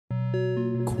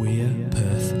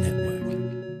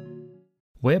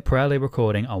We're proudly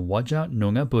recording on Wajja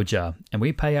Noongar Boodja, and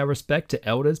we pay our respect to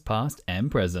elders past and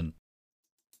present.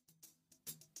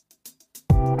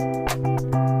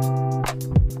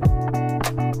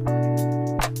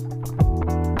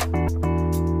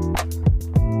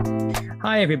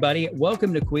 Hi everybody,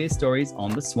 welcome to Queer Stories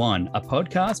on the Swan, a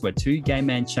podcast where two gay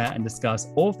men chat and discuss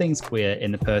all things queer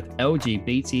in the Perth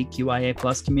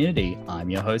LGBTQIA+ community. I'm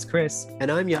your host Chris.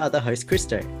 And I'm your other host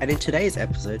Christo. And in today's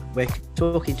episode, we're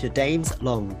talking to Dames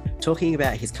Long, talking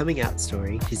about his coming out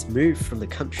story, his move from the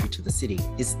country to the city,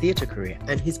 his theatre career,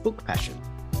 and his book passion.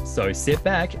 So sit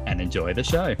back and enjoy the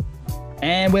show.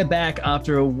 And we're back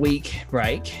after a week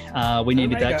break. We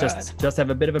needed that just have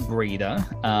a bit of a breather.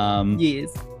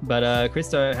 Yes. But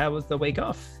Christo, how was the week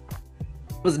off?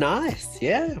 It was nice.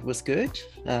 Yeah, it was good.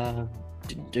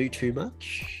 Didn't do too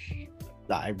much.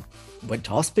 I went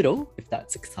to hospital, if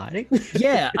that's exciting.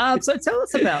 Yeah. So tell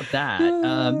us about that.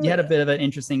 You had a bit of an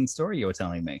interesting story you were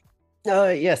telling me.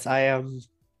 Yes, I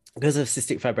because of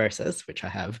cystic fibrosis, which I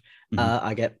have,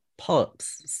 I get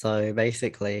polyps. So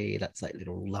basically that's like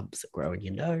little lumps that grow in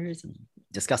your nose and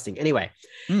disgusting. Anyway,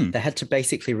 they had to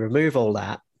basically remove all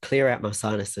that, clear out my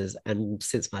sinuses. And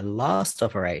since my last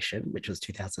operation, which was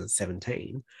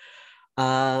 2017,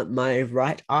 my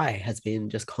right eye has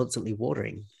been just constantly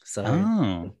watering.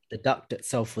 So the duct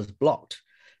itself was blocked.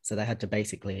 So they had to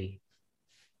basically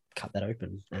cut that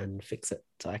open and fix it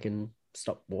so I can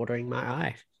stop watering my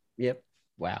eye. Yep.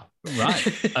 Wow.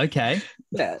 Right. Okay.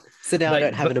 Yeah. So now I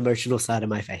don't have an emotional side of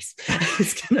my face. I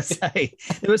was going to say,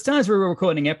 there was times we were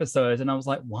recording episodes and I was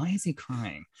like, why is he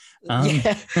crying?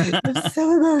 Yeah, I'm so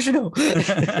emotional.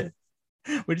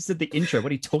 We just did the intro.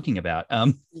 What are you talking about?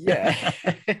 Yeah.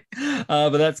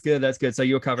 But that's good. That's good. So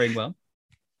you're covering well?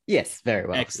 Yes, very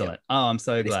well. Excellent. Yeah. Oh, I'm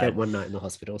so glad. I spent one night in the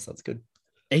hospital, so it's good.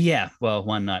 Yeah, well,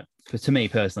 one night. To me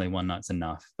personally, one night's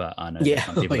enough. But I know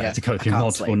some people have to go through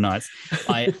multiple nights.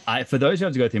 I for those who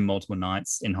have to go through multiple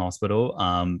nights in hospital,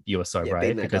 you are so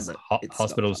brave because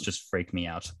hospitals just freak me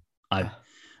out.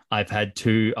 I've had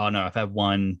two. Oh no, I've had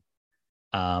one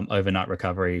overnight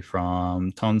recovery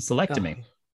from tonsillectomy.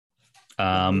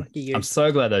 I'm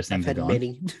so glad those things are gone.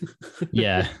 Many.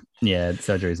 yeah,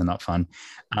 surgeries are not fun.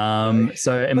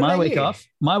 So in my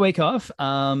week off,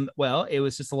 well, it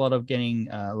was just a lot of getting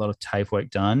a lot of TAFE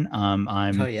work done.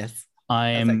 I'm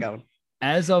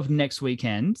as of next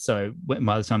weekend. So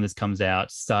by the time this comes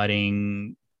out,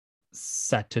 starting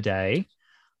Saturday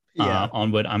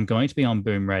onward, I'm going to be on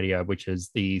Boom Radio, which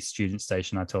is the student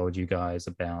station I told you guys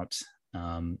about.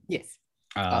 Yes.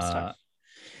 Last time.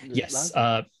 Yes,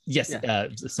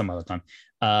 some other time.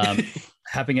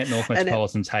 Happening at North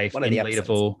Metropolitan TAFE in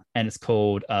Leederville, and it's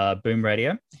called Boom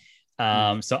Radio. So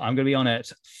I'm going to be on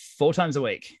it 4 times a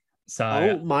week. So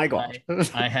oh my god,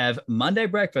 I have Monday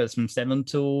breakfast from 7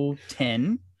 till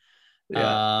 10.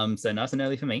 So nice and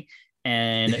early for me,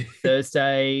 and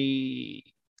Thursday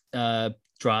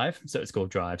drive. So it's called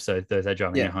drive. So Thursday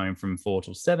driving home from 4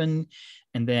 till 7.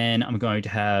 And then I'm going to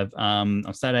have on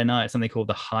Saturday night something called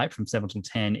The Hype from 7 till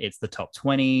 10. It's the top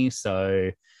 20.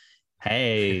 So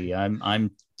hey,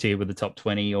 I'm here with the top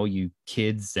 20, all you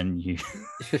kids and you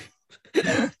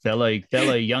fellow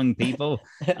young people.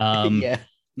 So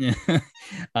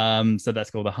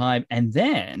that's called The Hype. And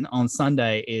then on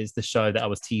Sunday is the show that I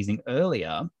was teasing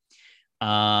earlier.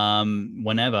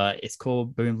 Whenever it's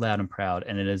called Boom Loud and Proud,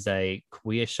 and it is a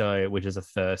queer show, which is a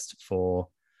first for.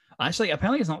 Actually,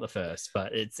 apparently it's not the first,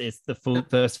 but it's the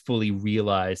first fully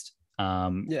realized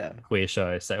queer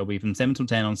show. So it'll be from 7 till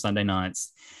 10 on Sunday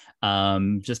nights.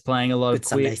 Just playing a lot of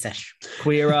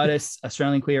queer artists,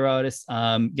 Australian queer artists,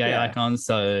 gay icons.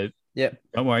 So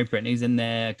don't worry, Britney's in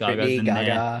there, Gaga's in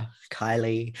there,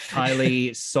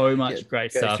 Kylie, so much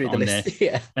great stuff on there.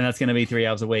 And that's going to be 3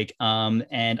 hours a week.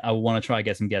 And I want to try to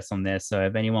get some guests on there. So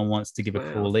if anyone wants to give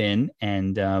a call in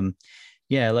and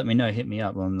let me know. Hit me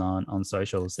up on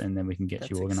socials, and then we can get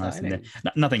you organized in there.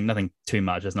 Nothing too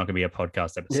much. It's not going to be a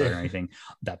podcast episode or anything.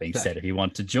 That being said, if you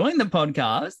want to join the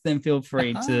podcast, then feel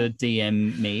free to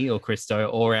DM me or Christo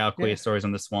or our Queer Stories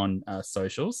on the Swan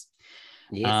socials.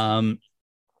 Yes.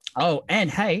 And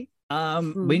hey,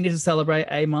 we need to celebrate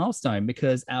a milestone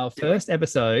because our first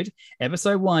episode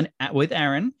 1 with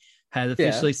Aaron, has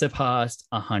officially surpassed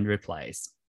 100 plays.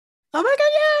 Oh my god,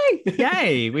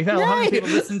 yay! We've had 100 people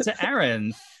listen to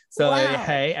Aaron. So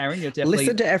hey, Aaron, you're definitely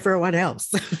listen to everyone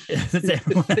else.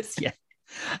 Everyone else, yeah.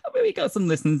 I mean, we got some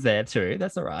listens there too.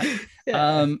 That's all right.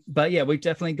 But yeah, we've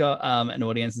definitely got an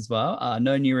audience as well.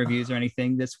 No new reviews or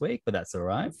anything this week, but that's all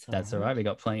right. That's all right. We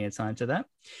got plenty of time to that.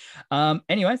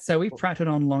 Anyway, so we've prattled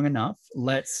on long enough.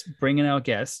 Let's bring in our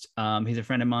guest. He's a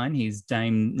friend of mine. His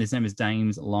name is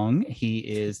Dames Long. He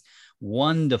is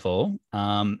wonderful,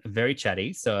 very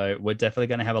chatty. So we're definitely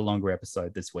going to have a longer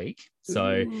episode this week.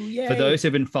 So for those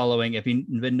who've been following, if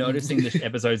you've been noticing the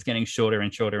episodes getting shorter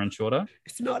and shorter and shorter,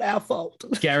 it's not our fault.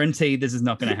 Guaranteed this is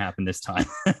not going to happen this time.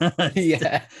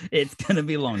 It's going to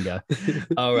be longer.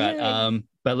 All right.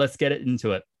 But let's get it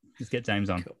into it. Let's get James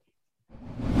on. Cool.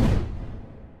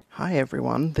 Hi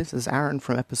everyone, this is Aaron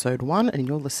from episode 1 and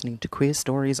you're listening to Queer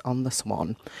Stories on the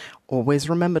Swan. Always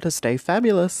remember to stay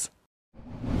fabulous.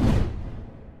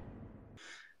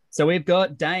 So we've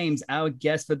got Dames, our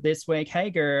guest for this week. Hey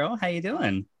girl, how you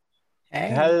doing?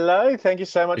 Hey. Hello, thank you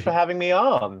so much for having me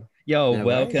on. Yo, no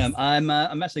welcome. I'm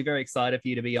actually very excited for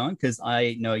you to be on because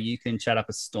I know you can chat up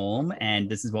a storm, and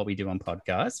this is what we do on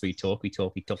podcasts. We talk,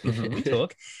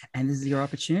 and this is your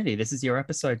opportunity. This is your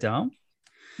episode, doll.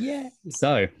 Yeah.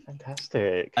 So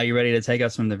fantastic. Are you ready to take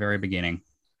us from the very beginning?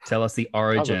 Tell us the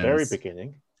origins. The very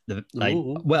beginning.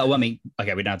 Well, I mean,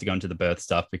 okay, we don't have to go into the birth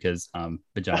stuff because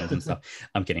vaginas and stuff.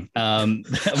 I'm kidding.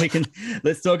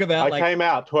 Let's talk about. I came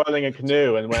out twirling a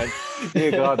canoe and went, "Dear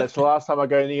God, that's the last time I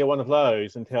go near one of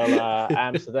those until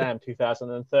Amsterdam,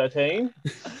 2013."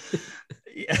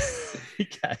 Yeah.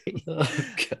 Okay. Oh,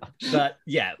 but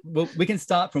yeah, well, we can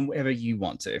start from wherever you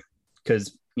want to,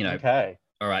 because Okay.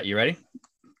 All right, you ready?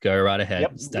 Go right ahead.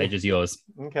 Yep. Stage is yours.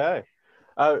 Okay.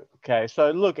 Okay, so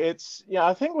look, I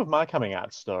think with my coming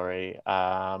out story,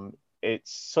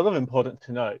 it's sort of important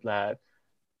to note that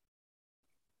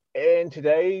in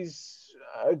today's,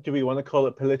 do we want to call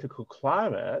it political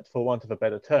climate, for want of a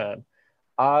better term,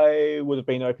 I would have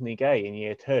been openly gay in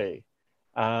year 2.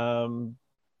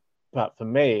 But for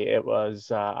me, it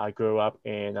was, I grew up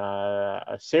in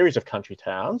a series of country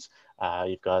towns.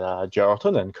 You've got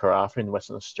Geraldton and Karratha in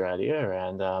Western Australia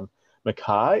and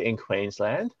Mackay in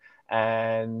Queensland.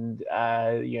 And,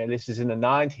 this is in the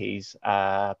 90s,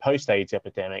 post-AIDS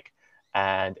epidemic,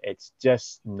 and it's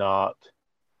just not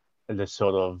the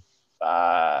sort of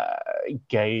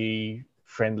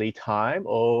gay-friendly time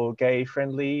or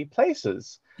gay-friendly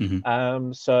places.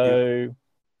 Mm-hmm. So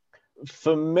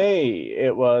for me,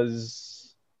 it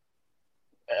was,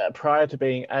 prior to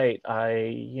being 8,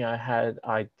 I had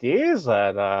ideas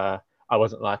that I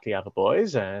wasn't like the other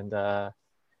boys, and, I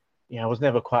was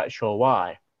never quite sure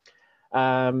why.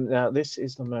 Now, this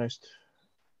is the most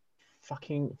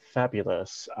fucking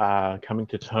fabulous coming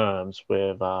to terms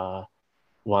with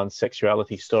one's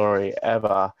sexuality story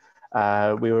ever.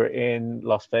 We were in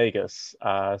Las Vegas,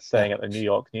 staying at the New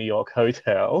York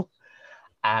hotel,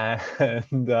 and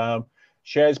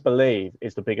Cher's Believe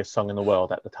is the biggest song in the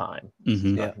world at the time.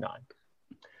 Mm-hmm. 99.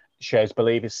 Cher's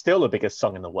Believe is still the biggest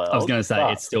song in the world. I was going to say,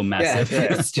 it's still massive.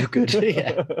 Yeah, it's still good.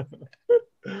 Yeah.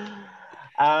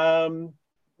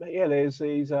 But yeah, there's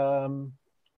these, we're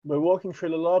walking through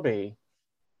the lobby,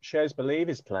 Cher's Believe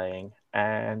is playing,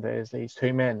 and there's these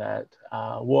 2 men that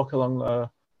walk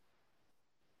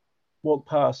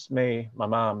past me, my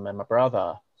mum, and my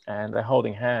brother, and they're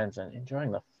holding hands and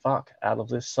enjoying the fuck out of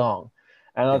this song.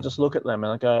 And I just look at them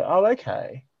and I go, oh,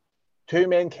 okay, 2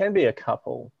 men can be a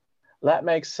couple. That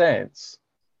makes sense.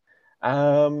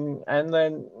 And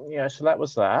then, so that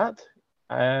was that.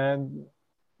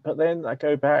 But then I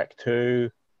go back to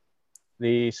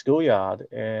the schoolyard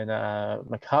in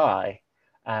Mackay,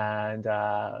 and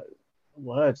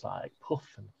words like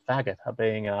puff and faggot are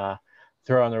being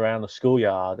thrown around the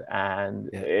schoolyard, and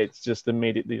it's just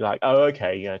immediately like, oh,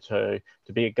 okay, to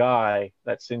be a guy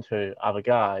that's into other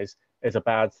guys is a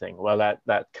bad thing. Well,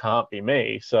 that can't be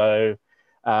me. So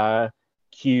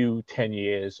cue 10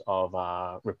 years of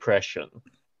repression.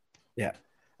 Yeah.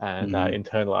 And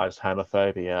internalized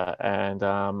homophobia, and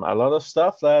a lot of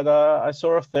stuff that I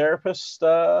saw a therapist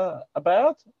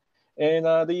about in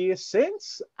the years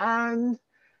since. And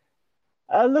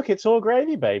look, it's all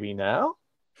gravy, baby, now.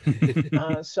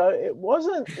 So it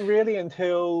wasn't really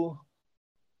until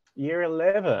year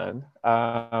 11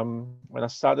 when I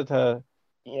started to,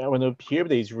 when the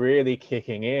puberty's really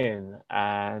kicking in,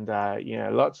 and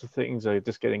lots of things are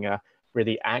just getting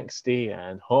really angsty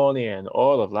and horny and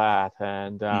all of that.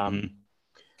 And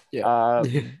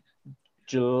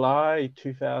July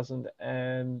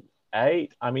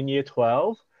 2008, I'm in year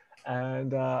 12,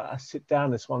 and I sit down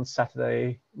this one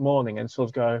Saturday morning and sort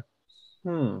of go,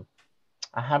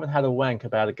 I haven't had a wank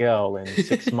about a girl in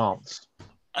 6 months.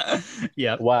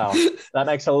 Yeah. Wow, that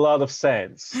makes a lot of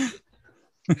sense.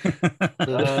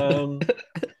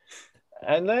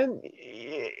 And then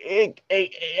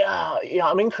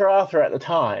I'm in Karratha at the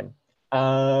time.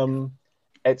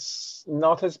 It's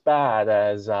not as bad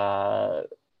as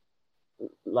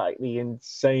like the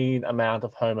insane amount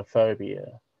of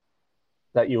homophobia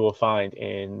that you will find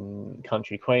in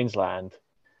country Queensland.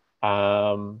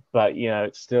 But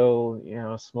it's still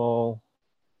a small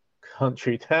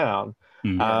country town.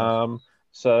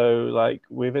 So like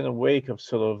within a week of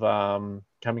sort of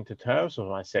coming to terms with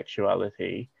my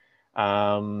sexuality,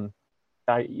 I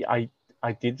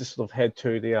did just sort of head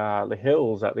to the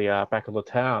hills at the back of the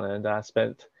town, and I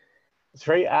spent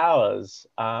 3 hours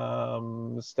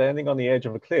standing on the edge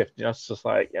of a cliff, just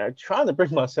like trying to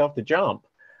bring myself to jump,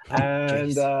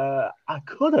 and I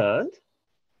couldn't.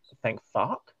 Thank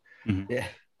fuck. Yeah.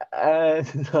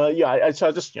 And so I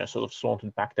just sort of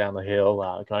sauntered back down the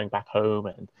hill, going back home,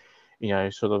 and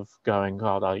sort of going,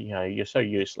 God, you're so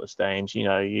useless, Dames.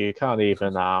 You can't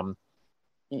even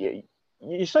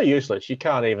you're so useless. You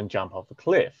can't even jump off a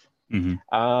cliff.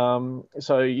 So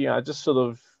I just sort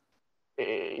of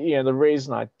the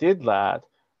reason I did that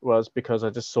was because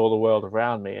I just saw the world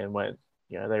around me and went,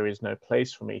 there is no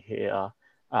place for me here.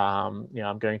 I'm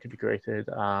going to be greeted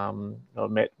or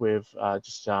met with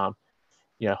just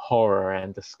horror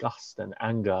and disgust and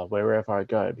anger wherever I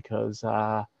go, because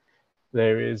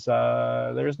there is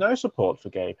no support for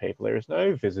gay people. There is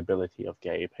no visibility of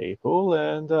gay people,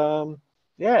 and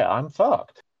I'm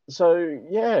fucked. So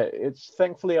it's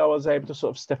thankfully I was able to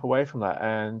sort of step away from that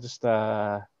and just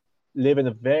live in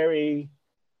a very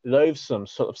loathsome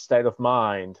sort of state of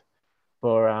mind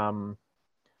for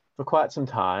quite some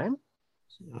time.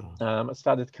 I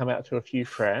started to come out to a few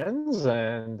friends,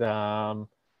 and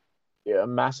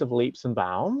massive leaps and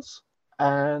bounds,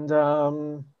 and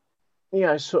so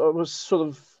I was sort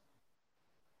of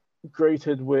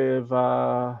greeted with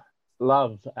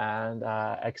love and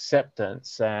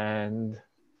acceptance, and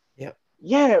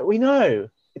we know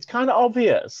it's kind of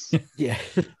obvious.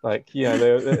 Like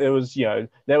there was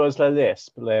there was the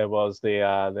lisp, there was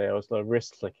the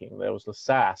wrist clicking, there was the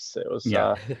sass, it was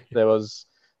there was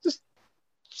just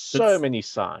so many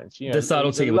signs. The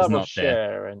subtlety was not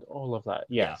there, and all of that.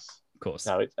 Yes, of course.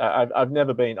 No, I've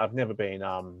never been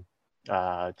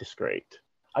discreet.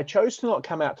 I chose to not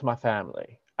come out to my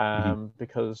family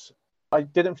because I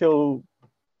didn't feel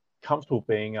comfortable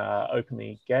being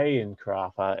openly gay in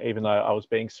Karratha, even though I was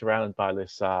being surrounded by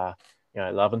this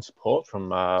love and support from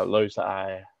those that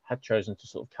I had chosen to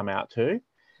sort of come out to.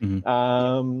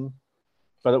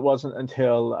 But it wasn't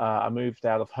until I moved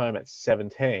out of home at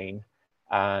 17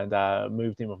 and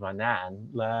moved in with my nan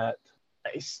that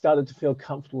I started to feel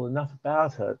comfortable enough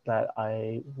about it that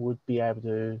I would be able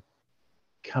to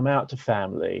come out to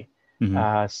family,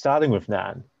 starting with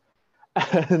nan.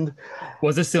 And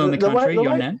was it still in the country,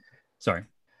 your nan? Sorry.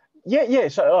 Yeah.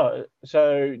 So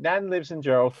nan lives in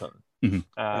Geraldton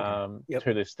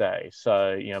to this day.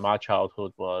 So my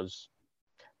childhood was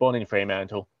born in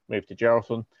Fremantle, moved to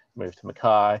Geraldton, moved to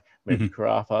Mackay, moved to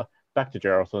Karratha, back to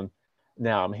Geraldton.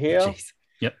 Now I'm here. Jeez.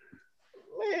 Yep.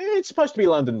 It's supposed to be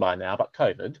London by now, but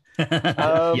COVID.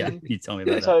 You tell me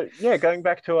about that. So going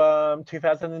back to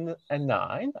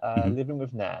 2009, living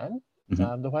with nan.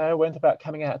 The way I went about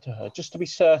coming out to her, just to be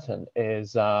certain,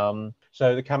 is so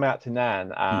to come out to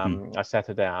nan, I sat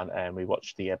her down and we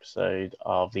watched the episode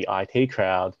of the IT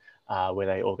Crowd where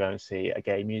they all go and see a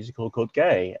gay musical called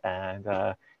Gay, and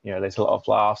there's a lot of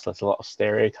laughs, there's a lot of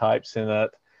stereotypes in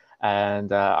it,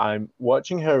 and I'm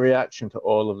watching her reaction to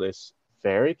all of this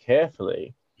very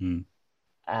carefully,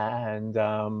 and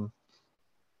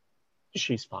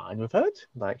she's fine with it.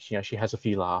 Like she has a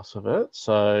few laughs with it.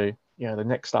 So the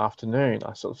next afternoon,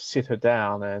 I sort of sit her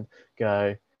down and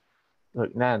go,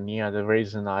 "Look, Nan, the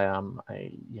reason I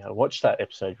watched that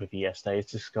episode with you yesterday is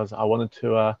just because I wanted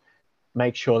to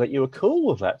make sure that you were cool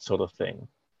with that sort of thing."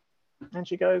 And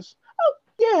she goes, "Oh,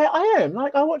 yeah, I am.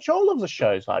 Like, I watch all of the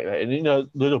shows like that. And,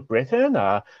 Little Britain,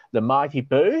 The Mighty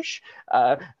Boosh."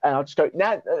 And I'll just go,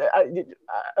 "Nan,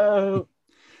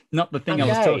 not the thing I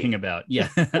was talking about." Yeah.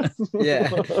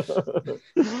 Yeah.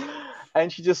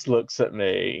 And she just looks at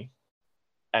me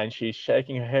and she's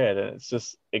shaking her head and it's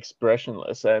just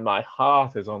expressionless. And my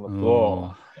heart is on the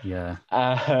floor. Yeah.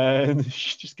 And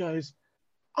she just goes,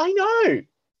 "I know."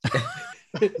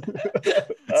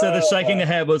 So the shaking the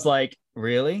head was like,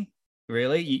 really?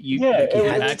 You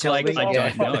act like I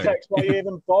don't know. Why are you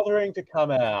even bothering to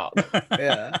come out?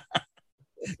 Yeah.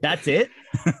 That's it.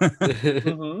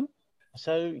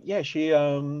 So she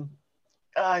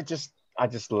I just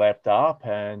leapt up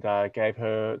and gave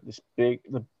her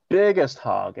the biggest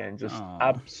hug and just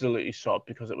absolutely sobbed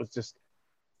because it was just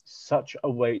such a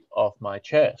weight off my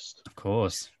chest. Of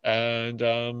course. And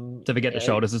to forget the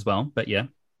shoulders as well, but yeah.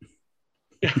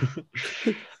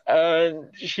 And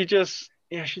she just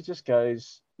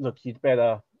goes, look, you'd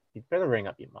better ring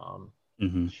up your mum.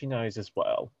 Mm-hmm. She knows as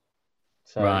well.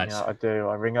 So Right. I do.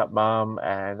 I ring up mum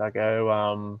and I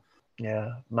go,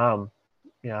 mum,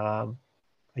 are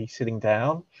you sitting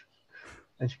down?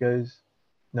 And she goes,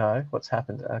 no, what's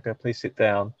happened? I go, please sit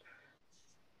down.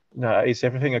 No, is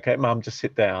everything okay? Mum, just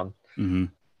sit down. Mm-hmm.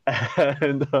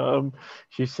 And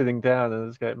she's sitting down and I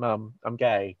just go, Mum, I'm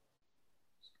gay.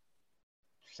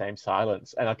 Same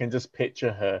silence. And I can just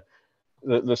picture her,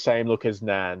 the same look as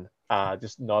Nan,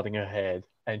 just nodding her head.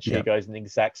 And she goes in the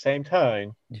exact same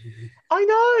tone. I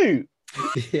know.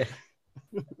 Yeah.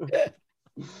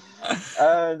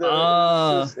 And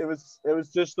it was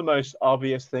just the most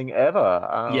obvious thing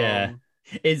ever.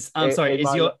 Is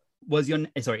your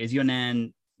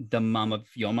Nan the mum of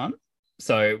your mum?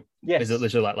 So yes. Is it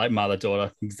literally like mother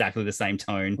daughter, exactly the same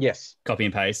tone? Yes. Copy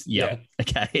and paste. Yeah.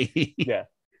 Okay. Yeah.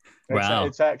 Wow.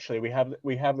 It's actually we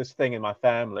have this thing in my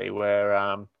family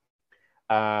where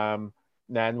Nan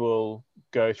will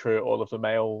go through all of the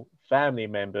male family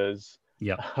members.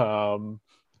 Yeah.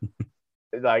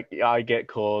 Like I get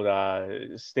called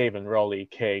Stephen, Rolly,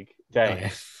 Keg,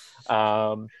 Dave.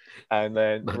 And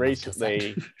then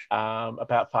recently,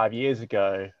 about 5 years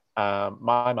ago,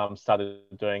 my mum started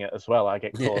doing it as well. I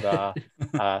get called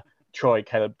Troy,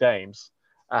 Caleb, Dames.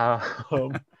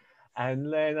 And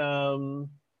then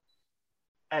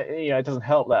it doesn't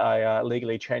help that I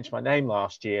legally changed my name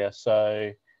last year.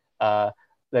 So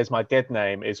there's my dead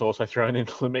name is also thrown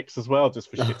into the mix as well, just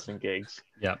for shits and gigs.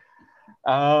 Yeah.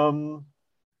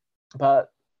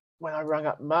 But when I rang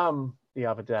up Mum the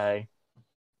other day,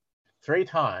 3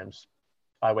 times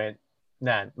I went,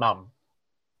 Nan, Mum.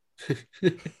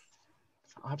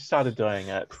 I've started doing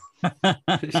it.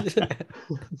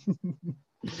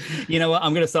 You know what?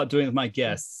 I'm going to start doing it with my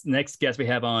guests. Next guest we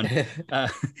have on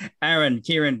Aaron,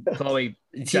 Kieran, Chloe,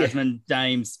 Jasmine,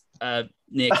 Dames,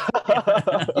 Nick.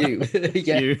 You.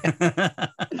 You.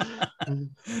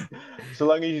 So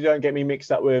long as you don't get me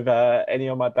mixed up with any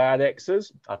of my bad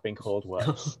exes, I've been called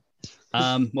worse.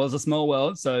 Well, it's a small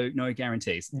world, so no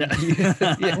guarantees.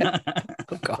 Yeah.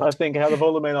 Oh, God. I think out of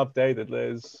all the men I've dated,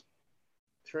 there's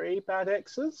 3 bad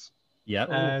exes. Yeah.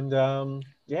 And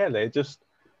they're just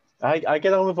I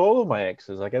get on with all of my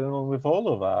exes. I get on with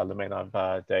all of the men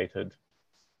I've dated.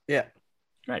 Yeah.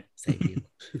 Great. Same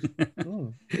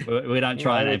We don't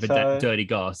try and have a dirty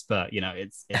goss, but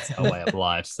it's a way of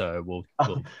life, so we'll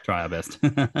try our best.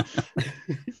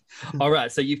 All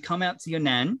right, so you've come out to your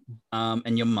Nan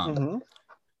and your mum. Mm-hmm.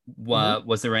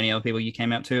 Was there any other people you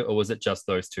came out to, or was it just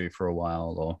those 2 for a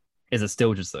while, or is it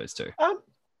still just those 2?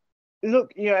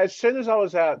 Look, as soon as I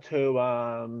was out to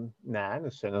Nan,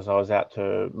 as soon as I was out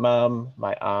to Mum,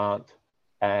 my aunt,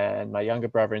 and my younger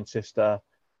brother and sister,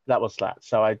 that was that.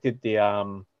 So I did the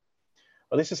well,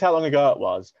 this is how long ago it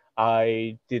was.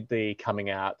 I did the coming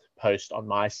out post on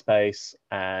MySpace,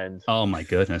 and oh my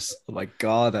goodness, oh my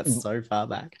God, that's so far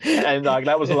back. And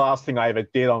that was the last thing I ever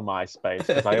did on MySpace,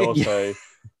 because I also did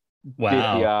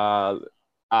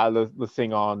the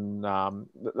thing on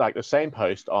the same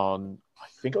post on, I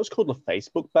think it was called the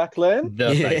Facebook back then.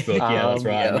 The Facebook, that's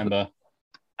right. I remember.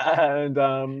 And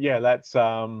that's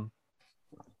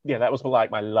that was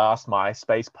like my last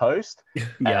MySpace post.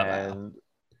 And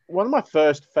one of my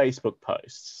first Facebook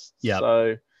posts. Yeah.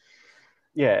 So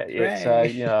it's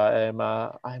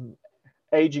I'm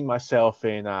aging myself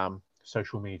in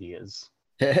social medias.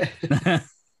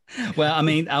 Well, I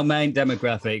mean, our main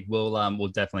demographic will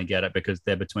definitely get it, because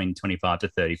they're between 25 to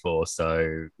 34,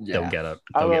 so they'll get it.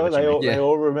 They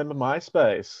all remember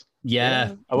MySpace.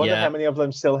 Yeah. I wonder how many of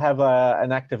them still have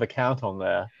an active account on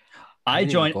there. I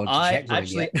joined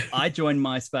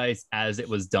MySpace as it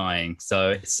was dying.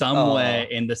 So somewhere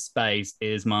in the space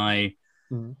is my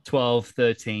 12,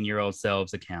 13-year-old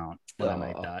selves account when I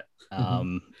made that. I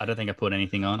don't think I put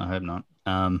anything on. I hope not.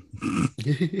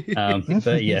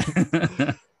 But yeah.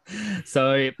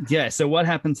 So what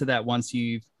happened to that once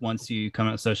you come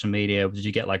out of social media? Did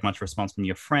you get like much response from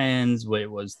your friends?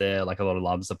 Was there like a lot of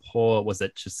love support? Was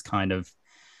it just kind of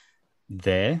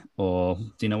there, or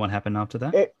do you know what happened after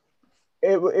that?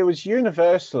 It was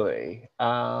universally,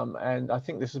 and I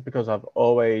think this is because I've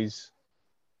always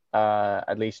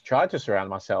at least tried to surround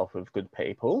myself with good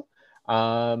people.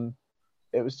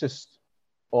 It was just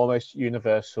almost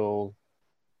universal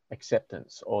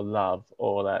acceptance or love,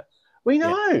 or that we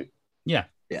know. Yeah.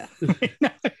 Yeah.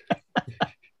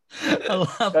 I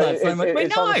love that so much. We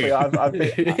know.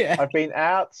 Honestly, I've been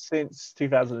out since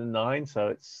 2009, so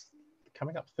it's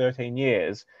coming up 13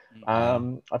 years.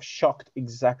 I've shocked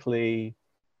exactly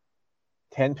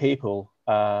 10 people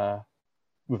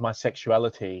with my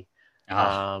sexuality.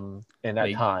 in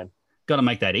that time. Got to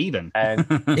make that even.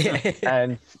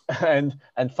 And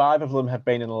and 5 of them have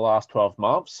been in the last 12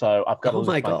 months. So I've got to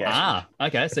lift my game.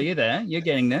 Okay. So you're there. You're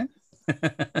getting there.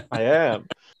 I am.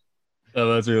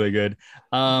 Oh, that's really good.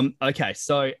 Okay.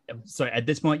 So at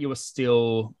this point you were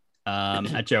still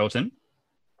at Geraldton.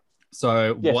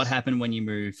 So yes. What happened when you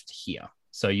moved here?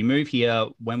 So you moved here.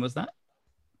 When was that?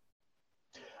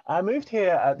 I moved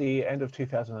here at the end of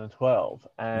 2012.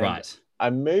 And right. I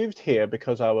moved here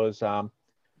because I was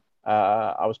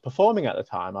performing at the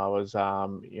time. I was,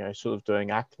 sort of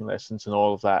doing acting lessons and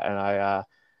all of that. And I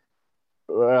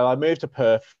moved to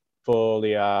Perth for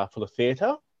the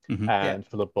theatre and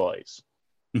for the boys.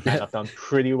 And I've done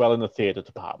pretty well in the theatre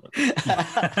department.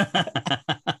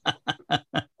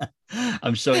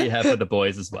 I'm sure you have for the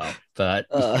boys as well, but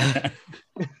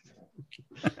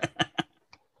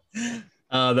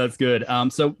that's good.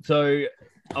 So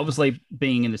obviously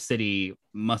being in the city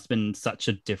must have been such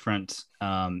a different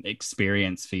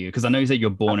experience for you, because I know you said you're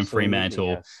born in Fremantle,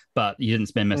 yes. But you didn't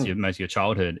spend most of your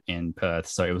childhood in Perth,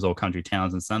 so it was all country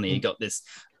towns, and suddenly you got this,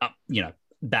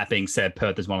 that being said,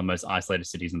 Perth is one of the most isolated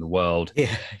cities in the world,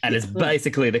 and it's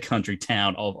basically the country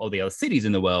town of all the other cities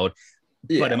in the world,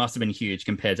 but it must have been huge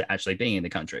compared to actually being in the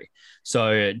country.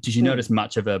 So did you notice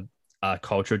much of a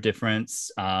cultural difference?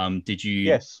 Did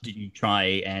you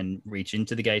try and reach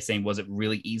into the gay scene? Was it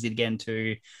really easy to get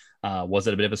into? Was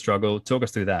it a bit of a struggle? Talk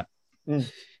us through that.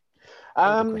 Let's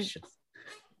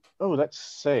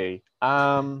see.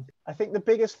 I think the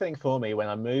biggest thing for me when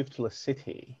I moved to a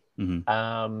city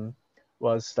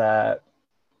was that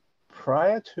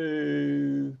prior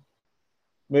to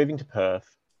moving to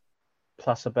Perth,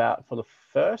 plus about for the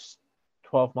first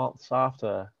 12 months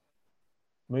after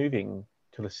moving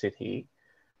to the city,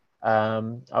 I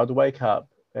would wake up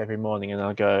every morning and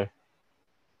I'd go,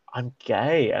 I'm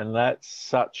gay, and that's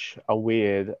such a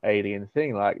weird alien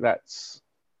thing. Like that's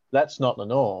not the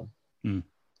norm.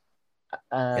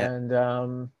 And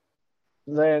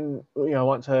then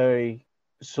once I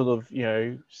sort of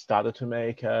started to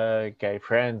make gay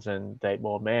friends and date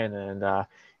more men and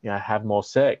have more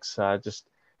sex, just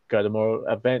go to more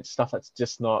events, stuff that's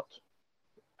just not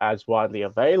as widely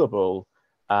available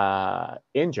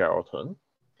in Geraldton.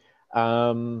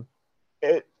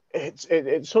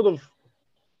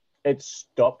 It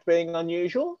stopped being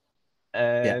unusual,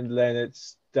 and then it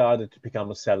started to become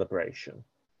a celebration.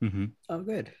 Oh,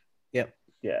 good. Yep.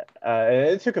 Yeah. And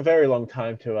it took a very long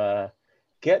time to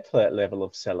get to that level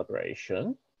of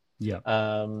celebration. Yeah.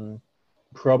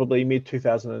 Probably mid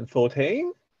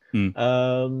 2014.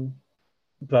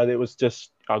 But it was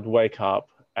just, I'd wake up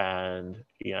and,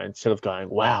 instead of going,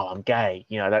 wow, I'm gay,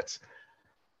 that's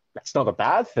not a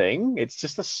bad thing. It's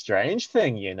just a strange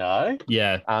thing, Yeah.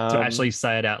 To actually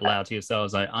say it out loud to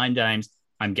yourselves, like, I'm James,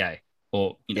 I'm gay.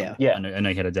 Or, I know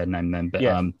you had a dead name then, but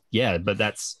but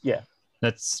that's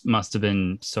must have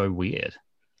been so weird.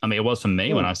 I mean, it was for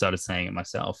me when I started saying it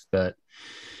myself, but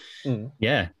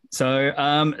yeah.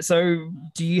 So,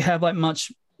 do you have like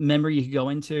much memory you could go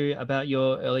into about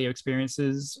your earlier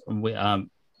experiences with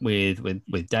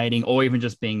dating, or even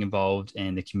just being involved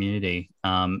in the community?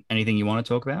 Anything you want to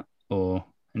talk about, or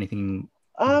anything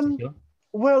in particular?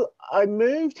 Well, I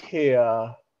moved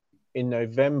here in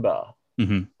November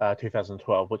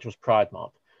 2012, which was Pride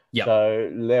Month. Yep.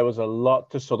 So there was a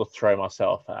lot to sort of throw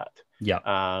myself at. Yeah.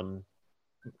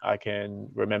 I can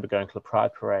remember going to the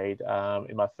Pride Parade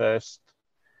in my first.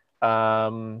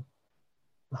 Oh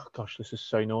gosh, this is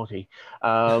so naughty.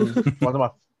 One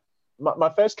of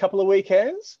my first couple of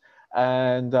weekends,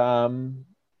 and I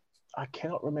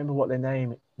cannot remember what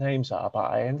their names are,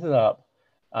 but I ended up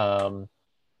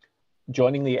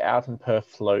joining the Out in Perth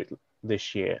float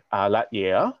this year. That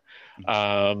year,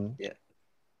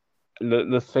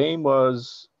 the theme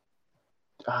was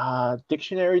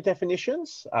dictionary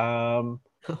definitions,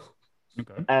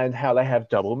 and how they have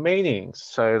double meanings.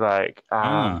 So, like,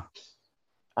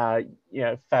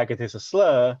 faggot is a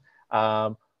slur,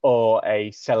 or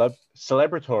a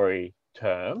celebratory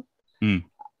term.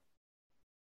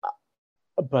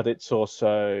 But it's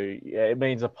also, it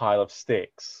means a pile of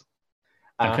sticks.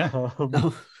 Okay.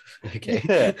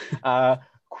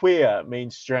 Queer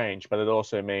means strange, but it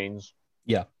also means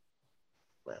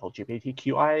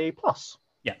LGBTQIA+.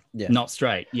 Yeah. Not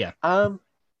straight. Yeah.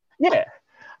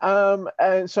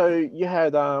 And so you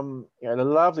had the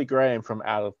lovely Graham from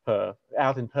Out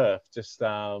in Perth, just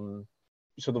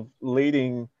sort of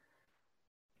leading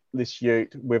this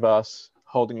ute with us,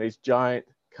 holding these giant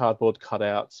cardboard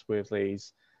cutouts with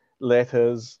these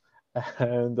letters,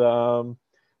 and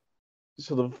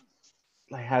sort of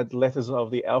they had letters of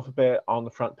the alphabet on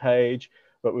the front page,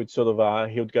 but we'd sort of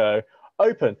he would go,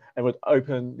 open, and would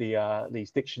open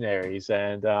these dictionaries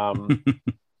and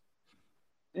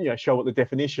show what the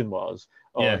definition was.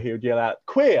 Or he would yell out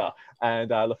queer,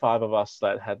 and the five of us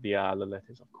that had the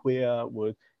letters of queer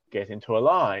would get into a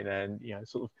line and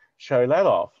sort of show that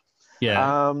off.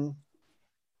 And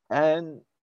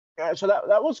so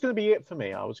that was going to be it for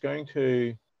me. I was going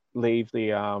to leave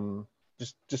the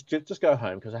just go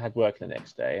home because I had work the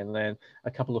next day, and then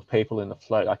a couple of people in the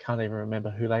float, I can't even remember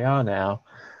who they are now.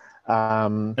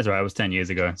 That's right, it was 10 years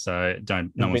ago, so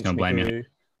no one's going to blame you.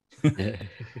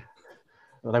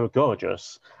 Well, they were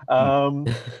gorgeous.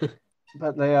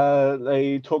 But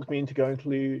they talked me into going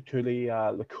to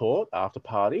the court after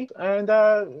party, and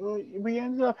we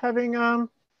ended up having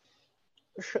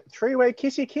three-way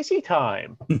kissy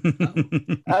time.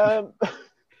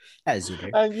 As you do.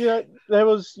 And there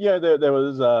was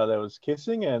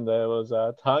kissing, and there was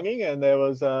tonguing, and there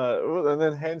was and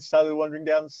then hands started wandering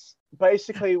down.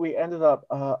 Basically, we ended up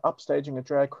upstaging a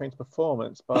drag queen's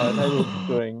performance by they were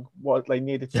doing what they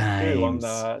needed to do on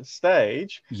the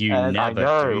stage. You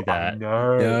never do that.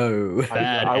 No.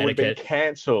 I would have been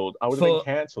cancelled. I would have been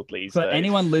cancelled, Lisa. For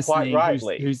anyone listening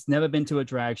who's never been to a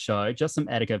drag show, just some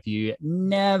etiquette for you: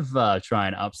 never try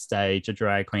and upstage a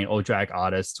drag queen or drag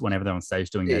artist whenever they're on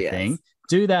stage doing their thing.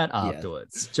 Do that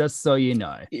afterwards, just so you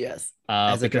know. Yes.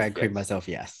 As a drag queen myself,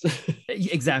 yes.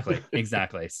 Exactly.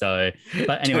 So,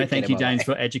 but anyway, thank you, James,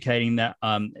 for educating us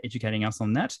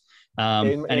on that.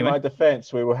 In my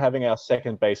defense, we were having our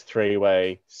second base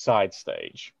three-way side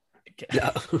stage. Okay.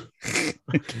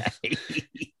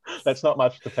 That's not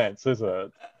much defense, is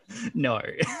it? No.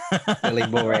 Really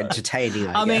more entertaining,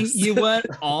 I mean, guess. you weren't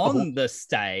on the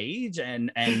stage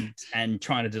and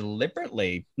trying to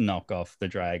deliberately knock off the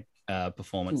drag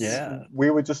performance. Yeah.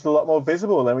 We were just a lot more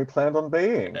visible than we planned on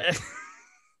being.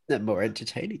 More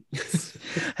entertaining.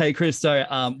 Hey, Christo,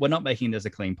 we're not making this a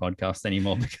clean podcast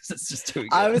anymore because it's just too good.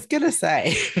 I was gonna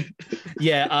say.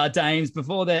 Yeah, Dames,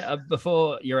 before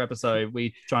your episode,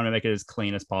 we trying to make it as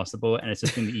clean as possible, and it's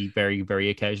just going to be very, very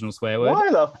occasional swear word. Why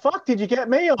the fuck did you get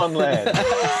me on, Len?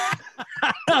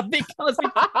 Because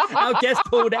our guest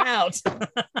pulled out. But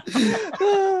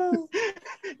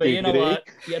you know what?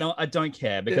 I don't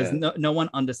care because no one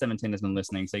under 17 has been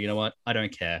listening. So you know what? I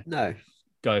don't care. No.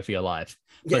 Go for your life,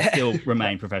 but still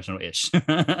remain professional-ish.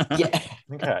 Yeah.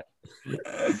 Okay.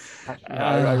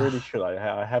 I really should.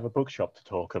 I have a bookshop to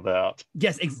talk about.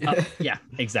 Yes.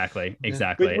 Exactly.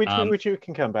 Which you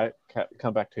can come back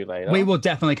to later. We will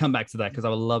definitely come back to that because I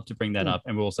would love to bring that up,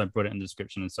 and we'll also put it in the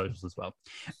description and socials as well.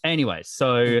 Anyway,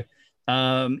 so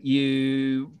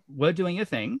you were doing your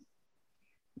thing.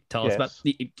 Tell us about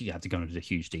you have to go into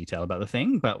huge detail about the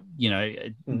thing, but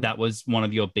that was one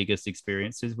of your biggest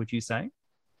experiences, would you say?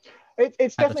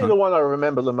 It's definitely the one I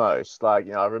remember the most. Like,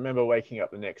 I remember waking up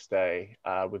the next day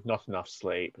with not enough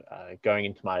sleep, going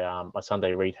into my my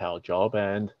Sunday retail job,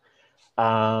 and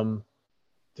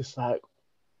just like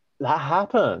that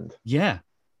happened. Yeah.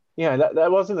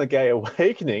 That wasn't a gay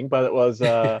awakening, but it was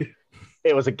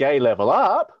it was a gay level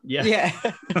up. Yeah.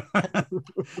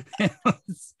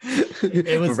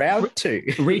 It was round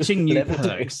 2. Reaching new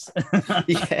perks.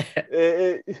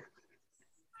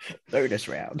 Bonus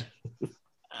round.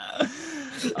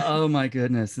 Oh my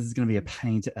goodness, this is going to be a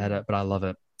pain to edit, but I love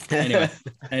it. Anyway.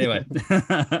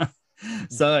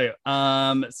 So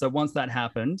once that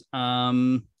happened,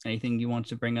 anything you want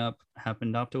to bring up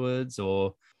happened afterwards,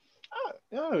 or?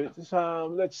 No, it's,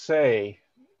 let's say,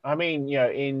 I mean,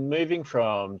 in moving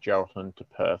from Geraldton to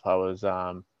Perth, I was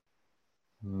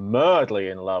madly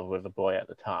in love with a boy at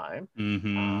the time,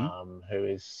 who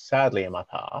is sadly in my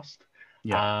past.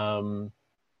 Yeah.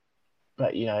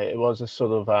 But it was a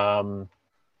sort of I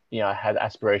had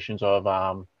aspirations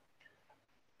of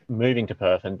moving to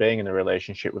Perth and being in a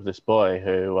relationship with this boy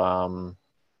who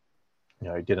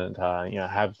didn't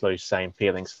have those same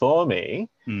feelings for me.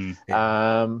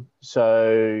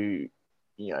 So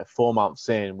 4 months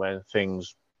in, when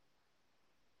things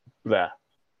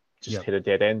hit a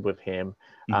dead end with him,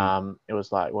 it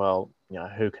was like, well,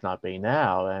 who can I be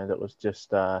now? And it was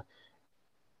just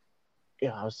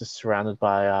I was just surrounded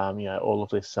by all of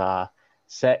this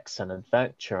sex and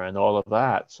adventure and all of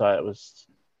that. So it was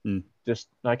just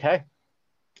okay,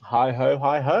 hi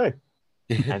ho,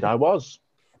 and I was.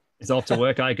 It's off to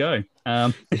work I go.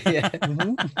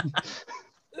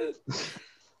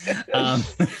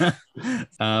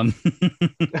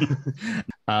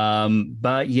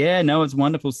 But yeah, no, it's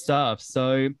wonderful stuff.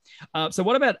 So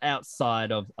what about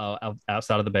outside of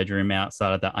the bedroom,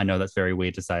 outside of that? I know that's very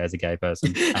weird to say as a gay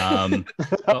person.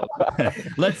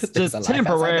 Let's just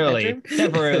temporarily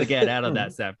get out of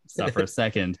that stuff for a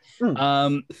second.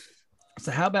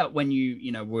 So how about when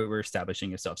you know, were establishing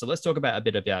yourself? So let's talk about a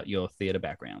bit about your theatre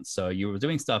background. So you were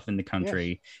doing stuff in the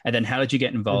country, and then how did you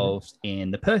get involved in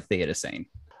the Perth theatre scene?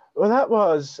 Well, that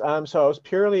was so I was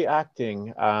purely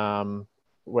acting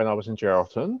when I was in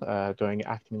Geraldton, doing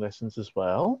acting lessons as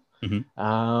well.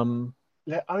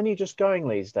 They're only just going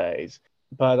these days,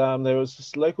 but there was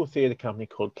this local theatre company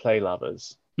called Play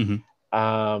Lovers, who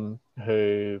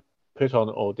put on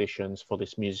auditions for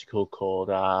this musical called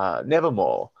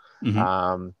Nevermore,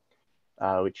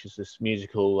 which is this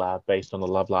musical based on the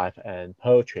love life and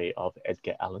poetry of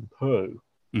Edgar Allan Poe.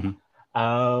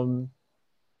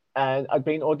 And I'd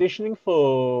been auditioning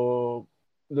for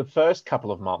the first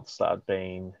couple of months that I'd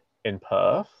been in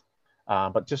Perth,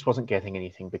 but just wasn't getting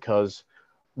anything because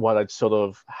what I'd sort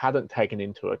of hadn't taken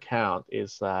into account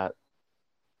is that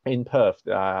in Perth,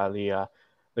 the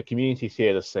community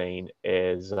theatre scene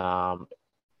is there's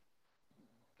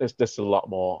just a lot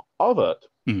more of it.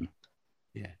 In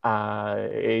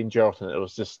Geraldton, it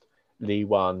was just the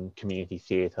one community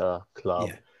theatre club.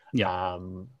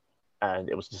 And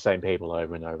it was the same people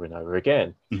over and over and over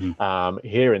again.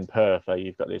 Here in Perth,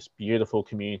 you've got this beautiful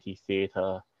community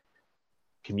theatre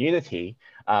community,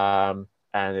 and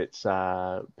it's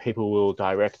people will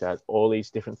direct at all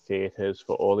these different theatres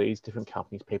for all these different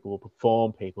companies. People will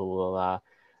perform, people will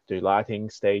do lighting,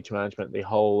 stage management, the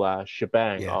whole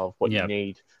shebang of what you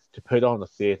need to put on a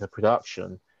theatre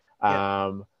production.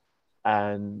 And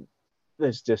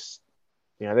there's just,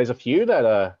 there's a few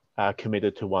that are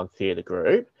committed to one theatre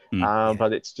group.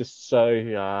 But it's just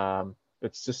so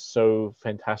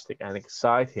fantastic and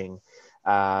exciting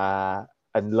and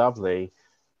lovely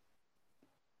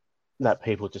that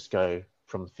people just go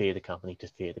from theatre company to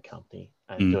theatre company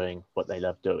and doing what they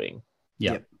love doing.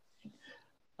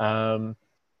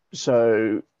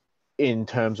 So in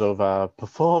terms of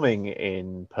performing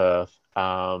in Perth,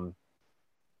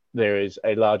 there is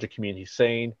a larger community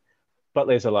scene, but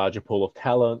there's a larger pool of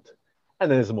talent,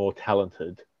 and there's a more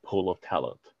talented pool of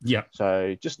talent.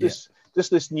 So just this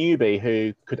newbie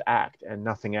who could act and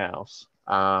nothing else.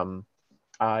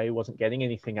 I wasn't getting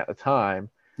anything at the time.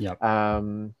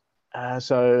 So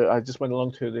I just went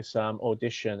along to this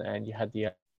audition, and you had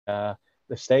the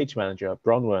stage manager,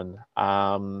 Bronwyn,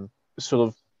 sort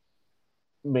of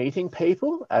meeting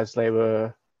people as they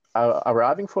were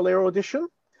arriving for their audition.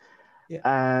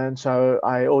 And so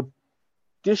I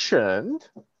auditioned,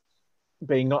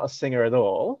 being not a singer at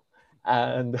all,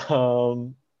 and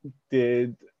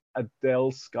did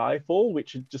Adele's Skyfall,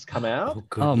 which had just come out.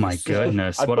 Oh my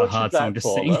goodness, what a hard song to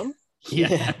sing. Them.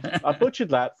 I butchered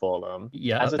that for them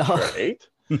as a treat.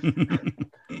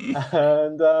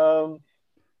 And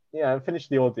I finished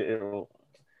the audition.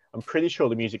 I'm pretty sure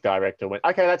the music director went,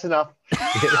 "Okay, that's enough."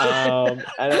 And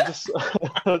I just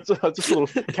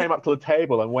sort of came up to the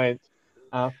table and went,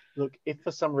 "Look, if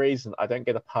for some reason I don't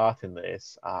get a part in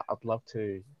this, I'd love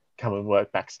to come and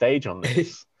work backstage on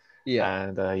this."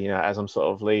 And as I'm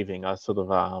sort of leaving, I sort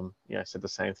of said the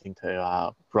same thing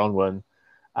to Bronwyn,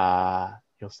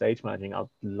 your stage managing. I'd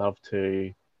love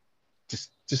to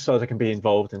just so that I can be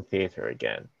involved in theatre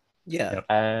again.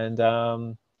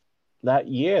 And that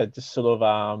year just sort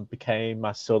of became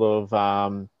my sort of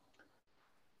I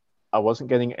wasn't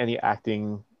getting any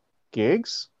acting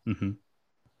gigs,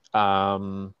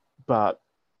 but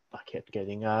I kept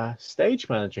getting stage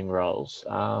managing roles,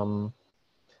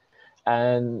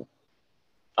 and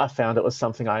I found it was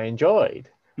something I enjoyed.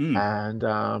 And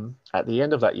at the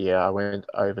end of that year, I went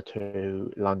over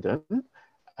to London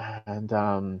and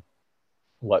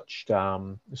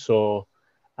saw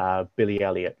Billy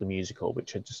Elliot, the musical,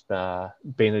 which had just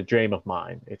been a dream of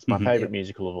mine. It's my favorite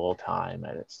musical of all time,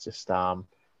 and it's just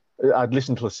I'd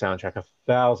listened to the soundtrack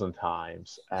 1,000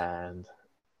 times, and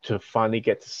to finally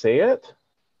get to see it,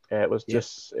 it was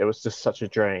just such a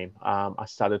dream. I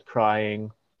started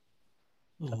crying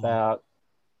about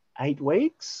 8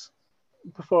 weeks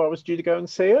before I was due to go and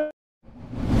see it.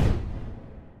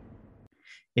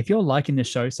 If you're liking the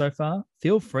show so far,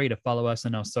 feel free to follow us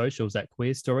on our socials at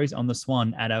Queer Stories on the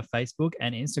Swan at our Facebook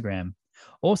and Instagram.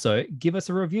 Also, give us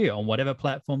a review on whatever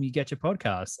platform you get your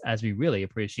podcasts, as we really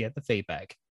appreciate the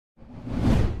feedback.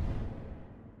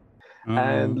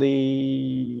 And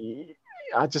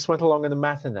I just went along in a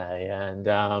matinee, and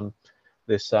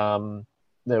there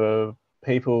were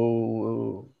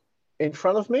people in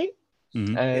front of me,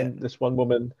 and this one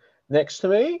woman next to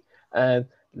me, and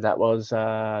that was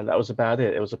about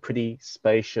it. It was a pretty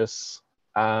spacious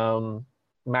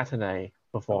matinee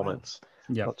performance.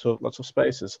 Lots of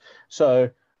spaces. So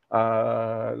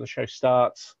the show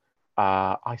starts.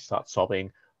 I start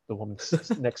sobbing. The woman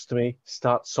next to me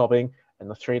starts sobbing, and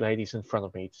the 3 ladies in front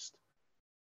of me just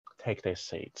take their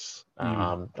seats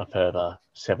a further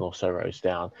 7 or so rows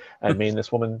down. And me and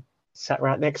this woman sat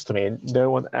right next to me, and no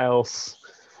one else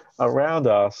around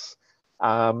us.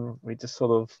 We just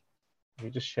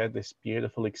shared this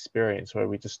beautiful experience where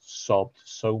we just sobbed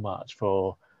so much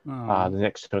for the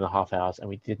next 2.5 hours, and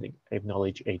we didn't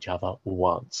acknowledge each other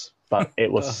once. But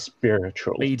it was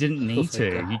spiritual. But you didn't need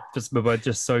to. You just were both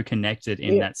just so connected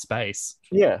in that space.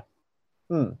 Yeah.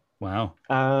 Wow.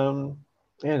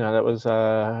 That was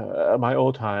my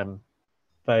all-time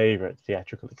favorite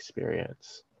theatrical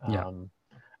experience. And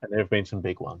there have been some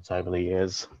big ones over the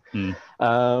years. But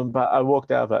I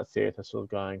walked out of that theatre sort of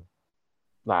going,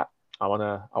 that I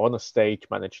want to stage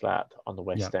manage that on the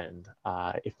West End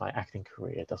if my acting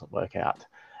career doesn't work out.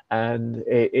 And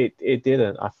it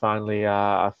didn't. I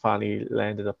finally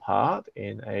landed a part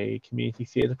in a community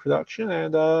theatre production,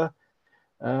 and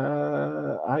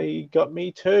I got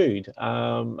Me Too'd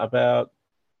about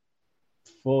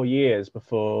 4 years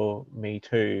before Me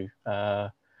Too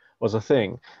was a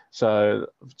thing. So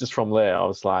just from there, I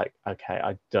was like, okay,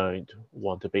 I don't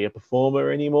want to be a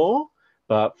performer anymore,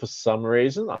 but for some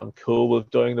reason, I'm cool with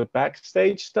doing the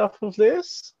backstage stuff of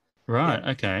this. Right.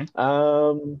 Okay.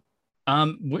 You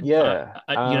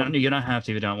don't have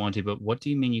to if you don't want to, but what do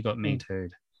you mean you got Me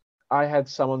Too'd? I had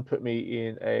someone put me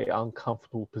in a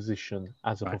uncomfortable position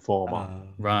as a performer.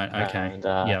 Right. Okay. And,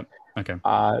 okay.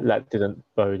 That didn't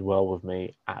bode well with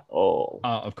me at all.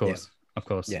 Oh, of course. Yeah. Of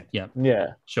course. Yeah.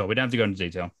 Sure. We don't have to go into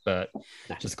detail, but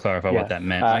just clarify what that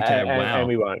meant. Okay. Wow. And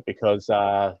we won't, because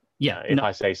if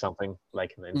I say something, they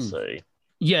can then see.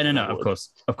 Yeah. No. Of course.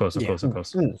 No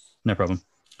problem.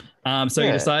 So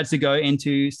you decided to go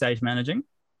into stage managing,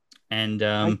 and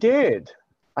I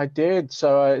did.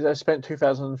 So I spent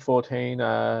 2014.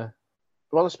 I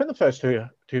spent the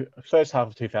first half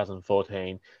of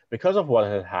 2014 because of what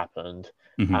had happened.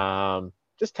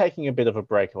 Just taking a bit of a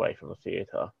break away from the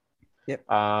theatre. Yep.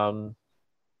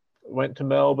 Went to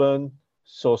Melbourne,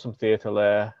 saw some theatre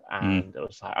there, and it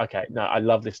was like, okay, no, I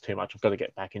love this too much. I've got to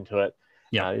get back into it.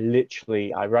 Yeah.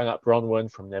 I rang up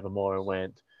Bronwyn from Nevermore and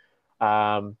went,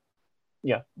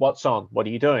 what's on? What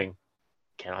are you doing?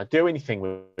 Can I do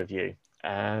anything with you?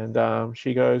 And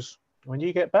she goes, when do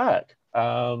you get back?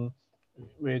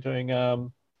 We're doing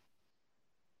a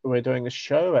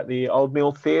show at the Old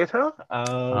Mill Theatre.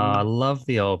 I love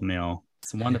the Old Mill.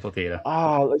 It's a wonderful theatre.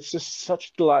 Oh, it's just such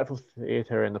a delightful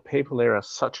theatre, and the people there are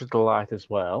such a delight as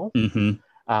well.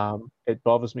 It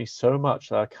bothers me so much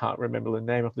that I can't remember the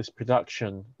name of this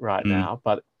production right now,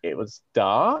 but it was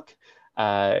dark.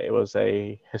 It was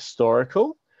a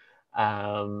historical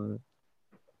about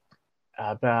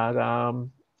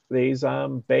these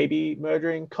baby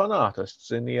murdering con artists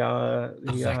in the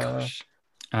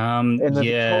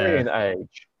Victorian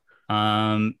age.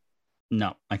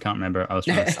 No, I can't remember. I was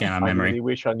trying to scan our memory. I really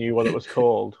wish I knew what it was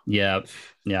called. Yep.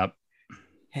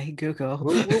 Hey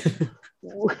Google.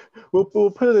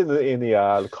 We'll put it in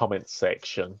the comments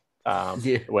section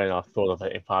when I thought of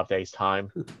it in 5 days'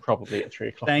 time, probably at 3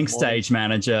 o'clock. Thanks, stage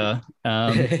manager.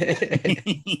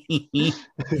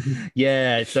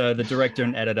 Yeah, so the director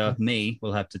and editor, me,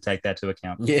 will have to take that to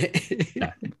account. Yeah.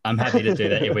 No, I'm happy to do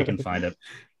that if we can find it.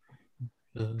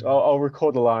 I'll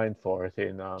record a line for it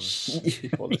in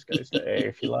before this goes to air,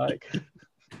 if you like.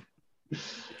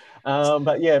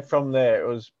 But yeah, from there it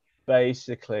was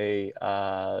basically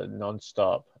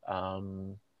non-stop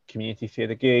community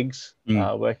theatre gigs,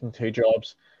 working 2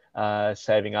 jobs,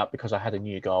 saving up because I had a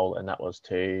new goal, and that was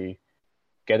to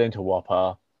get into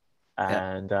WAAPA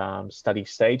and study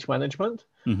stage management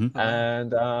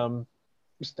and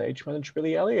stage manage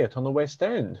Billy Elliot on the West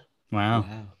End.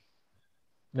 Wow.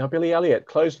 Now, Billy Elliot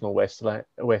closed on the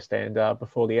West End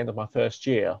before the end of my first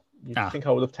year. You'd think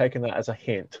I would have taken that as a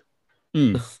hint.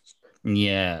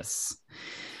 Yes.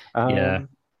 But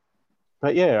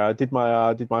yeah, I did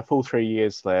my full 3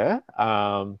 years there.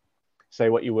 Say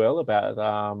what you will about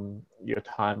your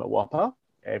time at WAAPA.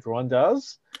 Everyone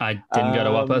does. I didn't go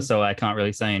to WAAPA, so I can't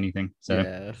really say anything. So.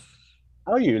 Yeah.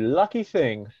 Oh, you lucky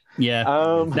thing. Yeah,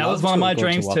 that was one of my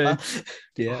dreams too.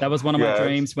 Yeah, that was one of my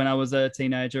dreams when I was a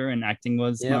teenager, and acting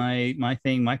was my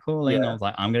thing, my calling. I was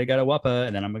like, I'm gonna go to WAAPA,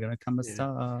 and then I'm gonna become a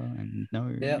star. And no,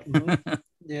 nope. I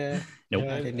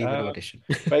didn't even audition.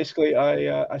 Basically,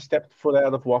 I stepped foot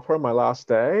out of WAAPA on my last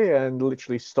day and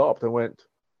literally stopped and went,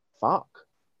 "Fuck,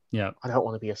 yeah, I don't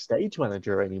want to be a stage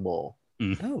manager anymore."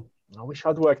 Oh, I wish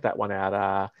I'd worked that one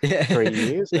out 3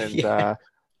 years and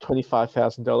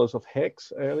 $25,000 of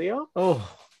HECS earlier.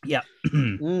 Oh. Yeah.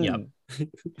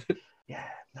 Yeah.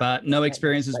 But no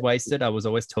experience is wasted. I was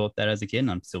always taught that as a kid,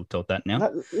 and I'm still taught that now.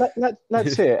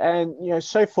 That's it. And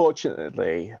so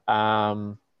fortunately,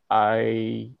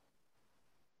 I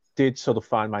did sort of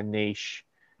find my niche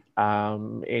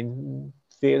in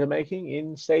theatre making,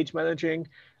 in stage managing.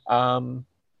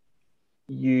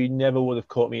 You never would have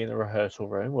caught me in a rehearsal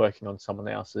room working on someone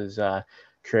else's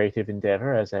creative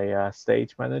endeavor as a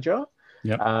stage manager.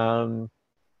 Yep.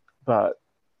 But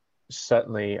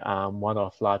certainly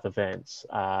one-off live events.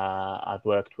 I've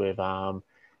worked with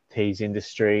Tease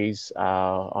Industries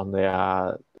on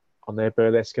their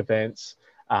burlesque events.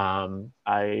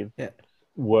 I've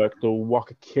worked the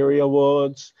Wakakiri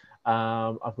Awards.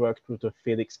 I've worked with the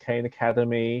Felix Kane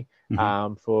Academy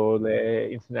for their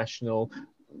international,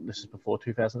 this is before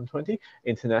 2020,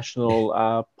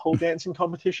 international pole dancing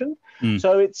competition.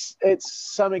 So it's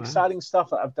some exciting stuff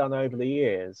that I've done over the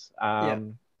years.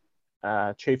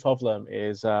 Chief of them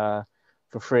is for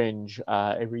Fringe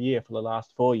every year for the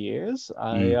last 4 years.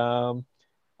 I've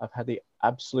had the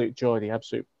absolute joy, the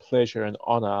absolute pleasure and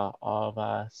honor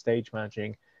of stage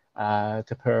managing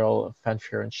De Pearl,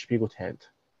 Fanfare and Spiegeltent.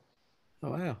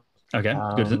 Oh, wow. Okay,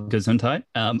 good Gesundheit.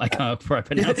 I can't quite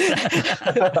pronounce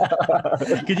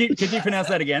that. could you pronounce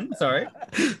that again? Sorry.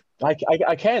 I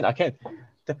can.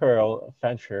 De Pearl,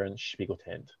 Fanfare and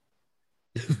Spiegeltent.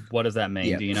 What does that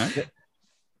mean? Do you know?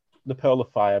 The Pearl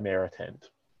of Fire Mirror Tent.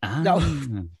 No.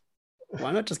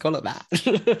 Why not just call it that?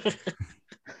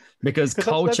 Because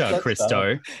culture, that's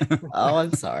Christo. Oh,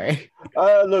 I'm sorry.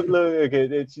 Look,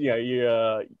 it's you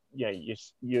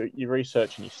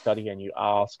research and you study and you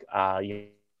ask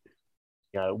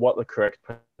what the correct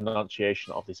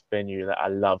pronunciation of this venue that I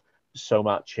love so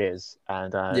much is,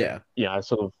 and I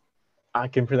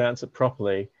can pronounce it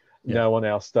properly. No one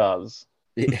else does.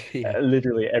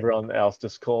 Literally everyone else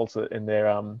just calls it in their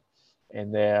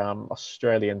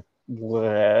Australian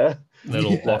little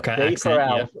Ocker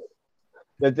accent.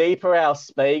 The Deeper Owl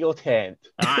Spiegeltent.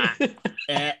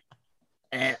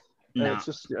 No. It's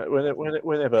just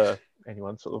whenever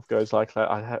anyone sort of goes like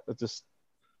that, I just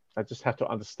have to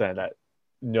understand that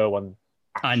no one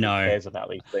cares about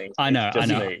these things. I know.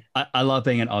 I love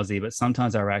being an Aussie, but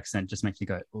sometimes our accent just makes you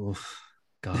go, "Oof,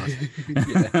 God."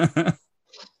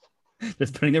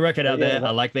 Just putting the record out there. I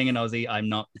like being an Aussie. I'm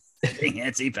not being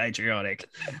anti-patriotic.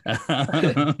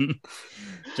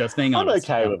 Just being honest.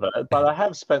 I'm okay with it, but I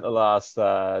have spent the last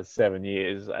 8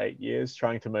 years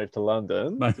trying to move to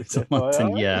London.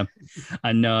 Yeah,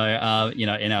 I know.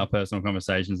 In our personal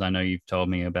conversations, I know you've told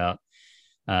me about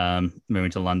moving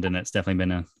to London. It's definitely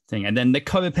been a thing. And then the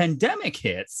COVID pandemic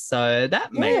hits, so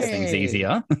that makes things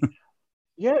easier.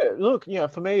 Yeah, look,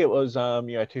 for me it was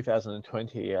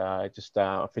 2020. I just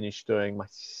finished doing my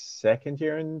second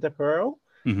year in De Pearl,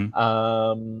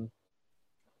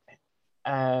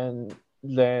 and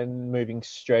then moving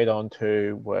straight on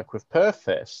to work with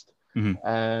Perthfest,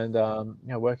 and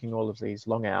working all of these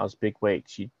long hours, big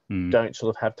weeks. You don't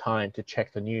sort of have time to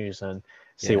check the news and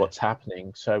see what's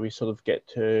happening. So we sort of get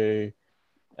to,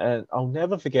 and I'll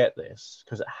never forget this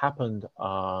because it happened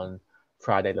on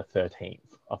Friday the 13th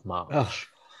of March.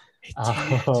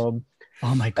 Oh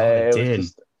my God, it did.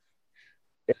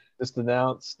 It just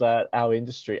announced that our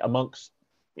industry, amongst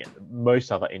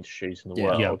most other industries in the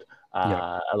world,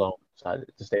 alongside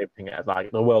just everything,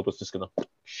 like the world was just going to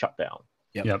shut down.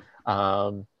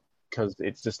 Because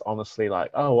it's just honestly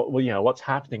like, what's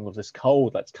happening with this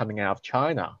cold that's coming out of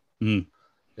China?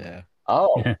 Yeah.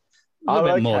 Oh, okay.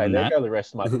 There go the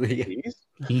rest of my disease.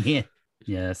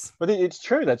 Yes. But it's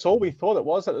true. That's all we thought it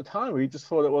was at the time. We just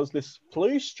thought it was this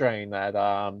flu strain that,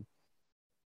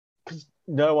 because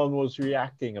no one was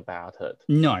reacting about it.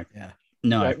 No. Yeah.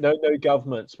 No. No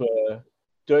governments were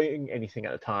doing anything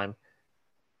at the time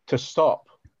to stop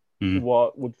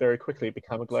what would very quickly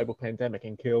become a global pandemic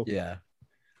and kill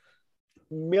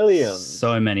millions.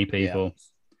 So many people.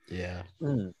 Yeah.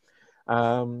 And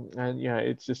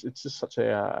it's just such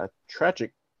a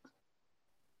tragic,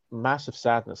 massive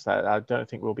sadness that I don't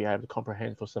think we'll be able to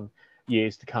comprehend for some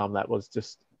years to come. That was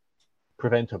just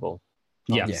preventable.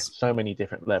 Yes. So many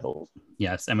different levels.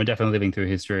 Yes, and we're definitely living through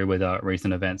history with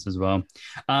recent events as well.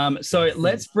 So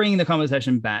let's bring the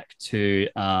conversation back to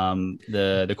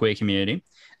the queer community.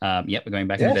 We're going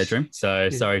back in the bedroom. So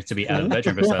sorry to be out of the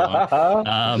bedroom for so long.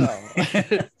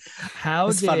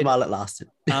 It's fun while it lasted.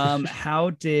 How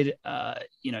did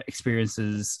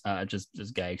experiences,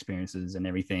 just gay experiences and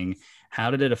everything,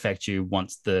 how did it affect you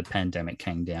once the pandemic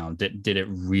came down? Did it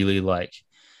really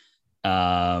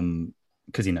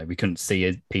because we couldn't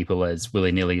see people as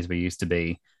willy-nilly as we used to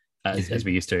be, as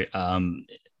we used to.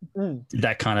 Did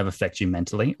that kind of affect you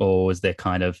mentally, or was there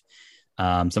kind of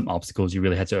some obstacles you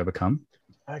really had to overcome?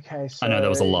 Okay, so I know that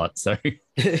was a lot. So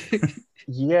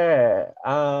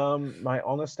my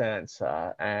honest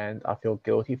answer, and I feel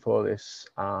guilty for this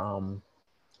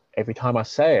every time I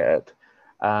say it,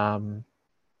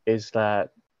 is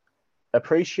that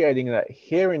appreciating that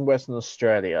here in Western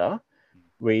Australia,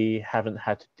 we haven't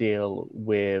had to deal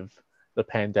with the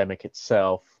pandemic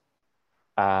itself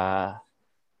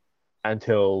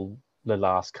until the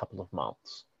last couple of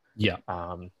months. Yeah.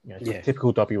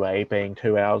 Typical WA being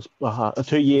 2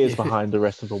 years behind the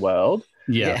rest of the world.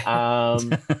 Yeah.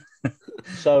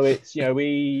 So it's,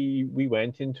 we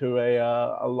went into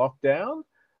a lockdown,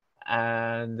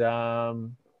 and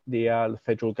the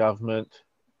federal government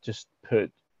just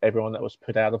put everyone that was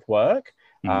put out of work,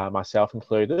 myself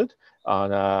included,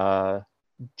 on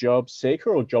job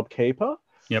seeker or job keeper.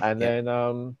 Yep. And then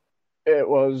it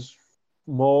was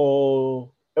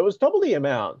double the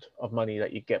amount of money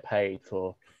that you get paid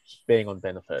for being on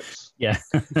benefits. Yeah.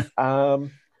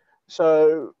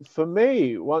 So for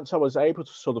me, once I was able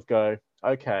to sort of go,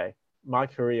 okay, my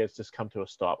career has just come to a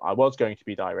stop. I was going to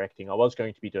be directing. I was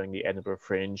going to be doing the Edinburgh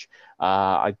Fringe.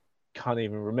 I can't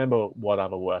even remember what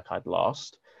other work I'd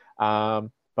lost. But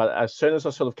as soon as I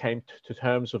sort of came to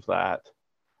terms with that,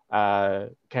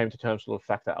 came to terms with the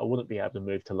fact that I wouldn't be able to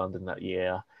move to London that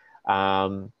year,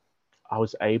 I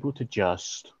was able to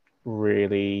just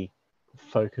really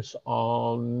focus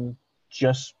on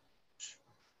just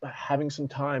having some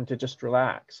time to just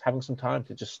relax, having some time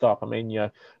to just stop. I mean,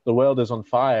 the world is on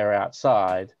fire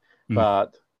outside,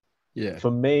 but for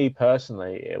me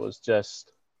personally, it was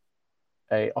just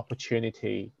an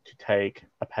opportunity to take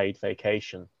a paid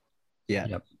vacation. Yeah.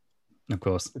 Yep. Of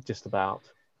course. Just about.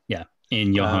 Yeah.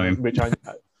 In your home. Which I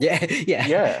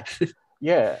yeah.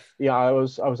 I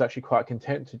was actually quite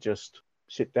content to just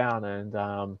sit down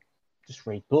and just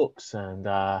read books and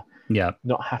not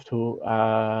have to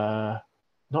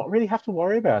not really have to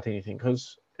worry about anything,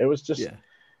 because it was just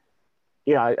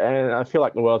and I feel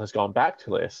like the world has gone back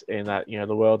to this, in that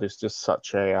the world is just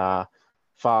such a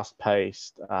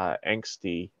fast-paced,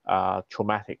 angsty,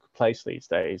 traumatic place these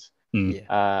days.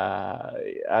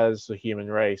 As a human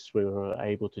race, we were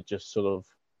able to just sort of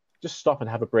just stop and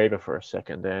have a breather for a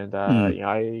second, and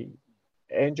I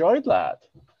enjoyed that.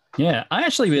 Yeah, I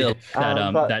actually really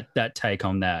like that take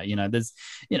on that. There's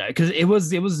because it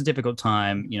was a difficult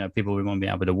time. People wouldn't be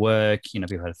able to work.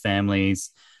 People had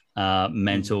families.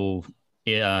 Mental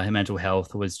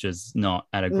health was just not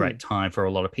at a great time for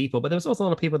a lot of people. But there was also a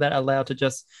lot of people that are allowed to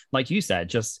just, like you said,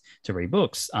 just to read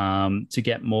books, to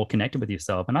get more connected with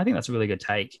yourself. And I think that's a really good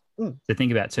take to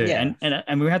think about too. Yeah.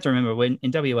 And we have to remember, when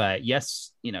in WA,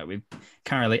 yes, we've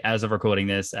currently, as of recording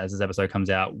this, as this episode comes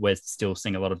out, we're still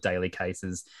seeing a lot of daily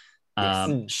cases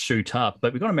shoot up.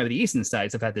 But we've got to remember the eastern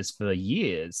states have had this for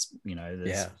years.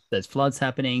 There's floods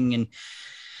happening in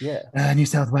New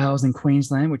South Wales and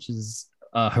Queensland, which is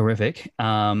horrific.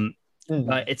 But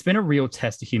it's been a real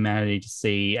test of humanity to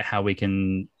see how we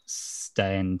can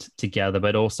stand together,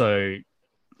 but also,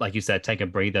 like you said, take a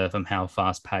breather from how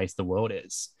fast paced the world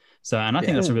is. So, and I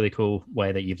think that's a really cool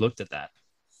way that you've looked at that.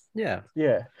 Yeah.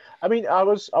 I mean, I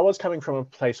was coming from a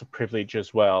place of privilege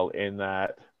as well, in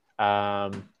that, I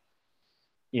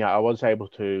was able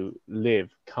to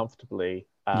live comfortably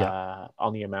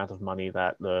on the amount of money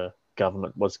that the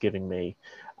government was giving me.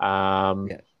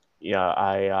 I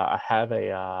have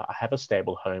a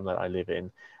stable home that I live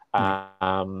in. I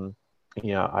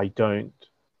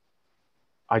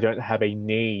don't have a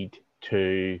need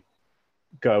to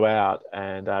go out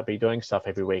and be doing stuff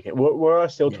every weekend. Were I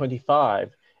still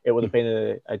 25, it would have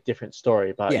been a different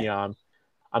story. But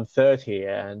I'm 30,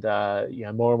 and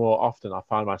more and more often I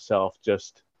find myself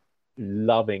just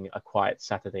loving a quiet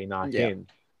Saturday night in.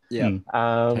 Yeah,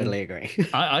 totally agree.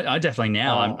 I definitely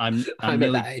now. I'm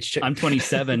nearly, that age too. I'm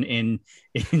 27 in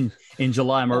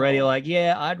July. I'm already like,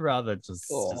 I'd rather just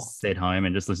sit home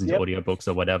and just listen to audiobooks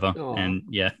or whatever. And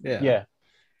it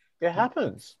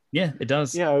happens. Yeah, it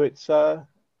does. It's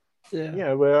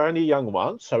we're only young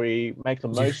once, so we make the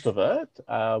most of it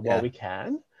while we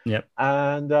can. Yep.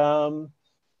 And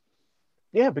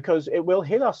because it will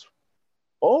hit us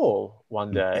all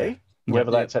one day,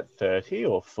 whether that's at 30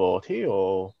 or 40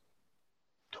 or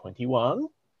 21.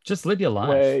 Just live your life.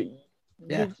 Where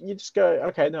you just go,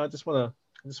 okay, no, I just want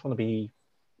to be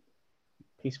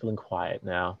peaceful and quiet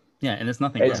now. Yeah, and there's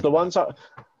nothing. It's the ones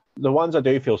I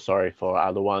do feel sorry for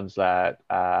are the ones that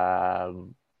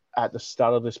at the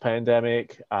start of this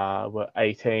pandemic were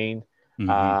 18,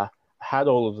 had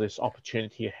all of this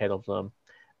opportunity ahead of them,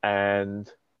 and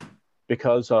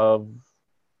because of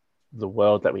the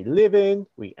world that we live in,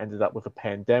 we ended up with a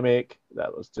pandemic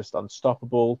that was just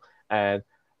unstoppable, and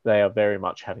they are very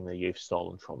much having their youth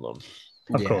stolen from them.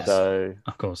 Of course. So,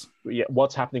 of course.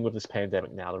 What's happening with this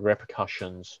pandemic now, the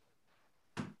repercussions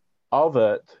of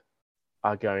it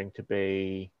are going to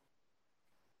be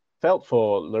felt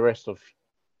for the rest of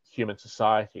human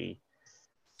society.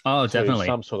 Oh, to definitely.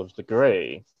 some sort of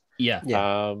degree. Yeah.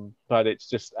 But it's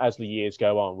just as the years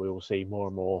go on, we will see more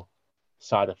and more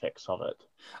side effects of it.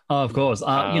 Oh, of course.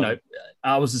 You know,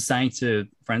 I was just saying to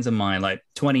friends of mine, like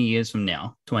 20 years from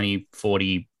now,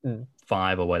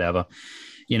 2045 or whatever,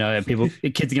 you know, kids are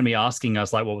going to be asking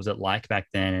us, like, what was it like back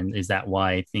then? And is that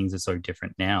why things are so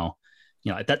different now?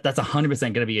 You know, that's 100%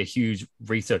 going to be a huge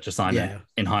research assignment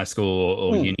in high school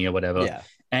or uni or whatever. Yeah.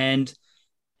 And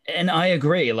I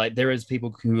agree, like, there is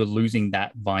people who are losing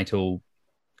that vital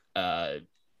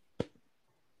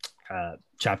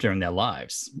chapter in their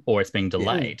lives, or it's being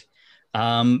delayed.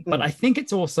 But I think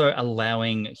it's also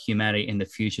allowing humanity in the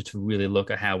future to really look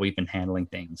at how we've been handling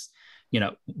things. You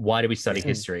know, why do we study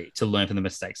history? To learn from the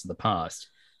mistakes of the past.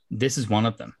 This is one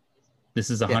of them.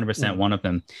 This is 100% one of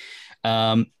them.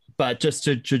 But just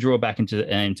to draw back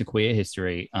into queer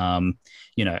history,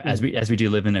 you know, as we do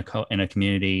live in a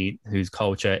community whose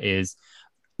culture is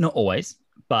not always,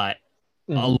 but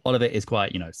a lot of it is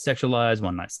quite, you know, sexualized,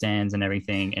 one night stands and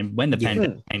everything. And when the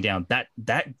pandemic came down,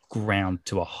 that ground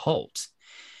to a halt.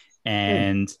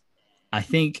 And I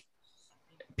think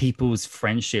people's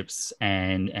friendships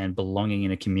and belonging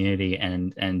in a community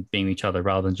and being with each other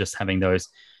rather than just having those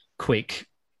quick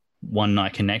one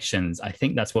night connections, I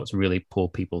think that's what's really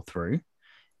pulled people through.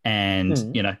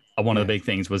 And you know, one of the big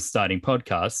things was starting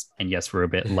podcasts. And yes, we're a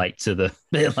bit late to the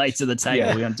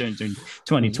table. We aren't doing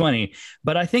 2020,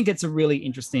 but I think it's a really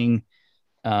interesting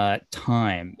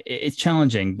time. It's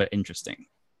challenging but interesting.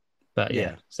 But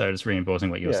so just reinforcing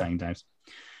what you were saying, James.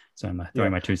 So I'm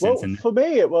throwing my 2 cents in. For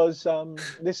me, it was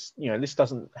this. You know, this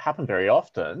doesn't happen very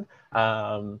often.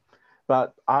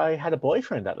 But I had a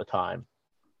boyfriend at the time.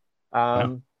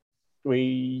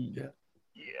 We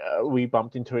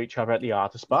bumped into each other at the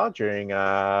Artist Bar during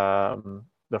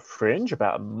the Fringe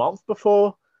about a month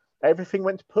before everything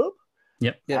went to poop.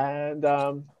 And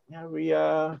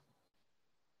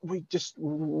we just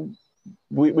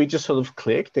sort of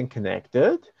clicked and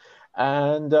connected,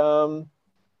 and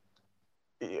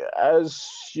as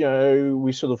you know,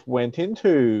 we sort of went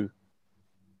into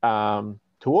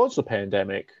towards the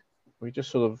pandemic. We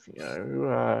just sort of, you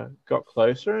know, got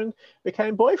closer and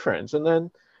became boyfriends, and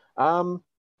then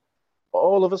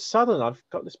all of a sudden, I've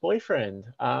got this boyfriend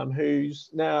who's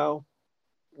now,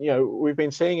 you know, we've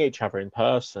been seeing each other in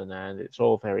person, and it's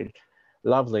all very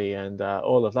lovely and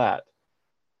all of that.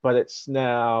 But it's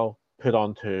now put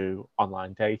onto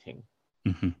online dating,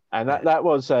 and that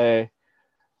was an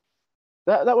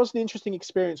interesting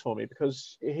experience for me,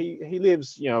 because he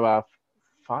lives, you know,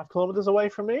 5 kilometers away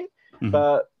from me,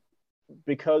 but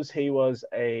because he was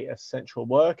a essential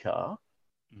worker.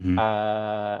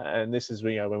 And this is,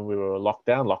 you know, when we were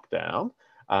lockdown,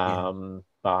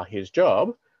 by his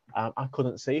job, I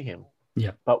couldn't see him.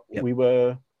 But we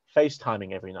were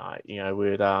FaceTiming every night. You know,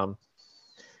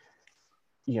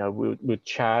 we'd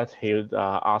chat. He would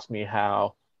ask me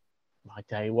how my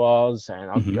day was,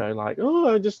 and I'd go like,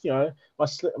 "Oh, I just, you know, my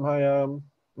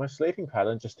sleeping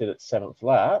pattern just did its 7th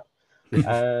lap,"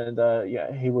 and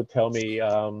he would tell me,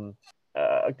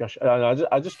 "Gosh,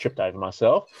 I just tripped over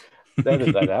myself."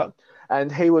 Edit that out. And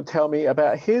he would tell me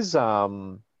about his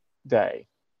day.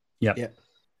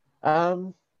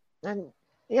 And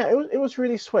it was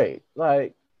really sweet.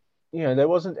 Like, you know, there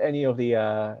wasn't any of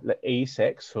the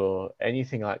e-sex or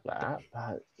anything like that,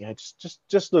 but you know,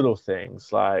 just little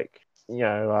things like, you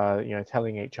know,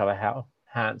 telling each other how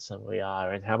handsome we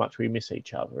are and how much we miss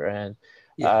each other, and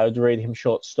I'd read him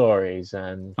short stories,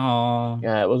 and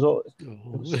it was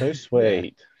so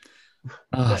sweet.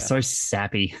 So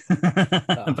sappy.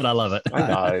 But I love it. I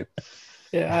know.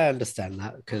 Yeah, I understand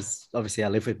that, because obviously I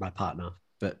live with my partner,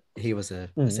 but he was an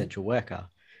essential worker,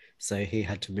 so he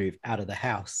had to move out of the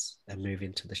house and move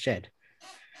into the shed.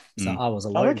 So I was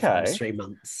alone for almost 3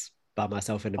 months by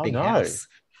myself in a big house.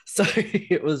 So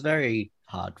it was very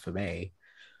hard for me.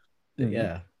 But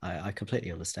yeah, I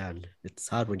completely understand. It's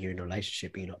hard when you're in a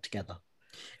relationship but you're not together.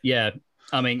 Yeah.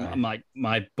 I mean,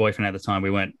 my boyfriend at the time, we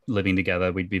weren't living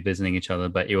together. We'd be visiting each other,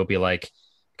 but it would be like,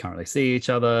 can't really see each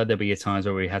other. There'd be times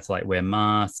where we had to like wear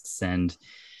masks, and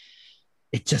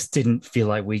it just didn't feel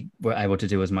like we were able to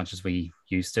do as much as we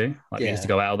used to. Like we used to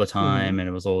go out all the time, and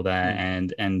it was all that,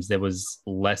 and there was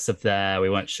less of that. We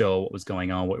weren't sure what was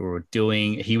going on, what we were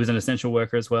doing. He was an essential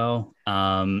worker as well.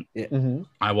 I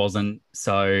wasn't.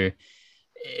 So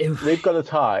we've got a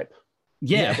type.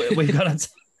 We've got a.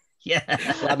 Well,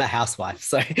 I'm a housewife,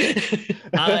 so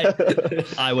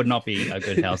I would not be a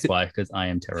good housewife because I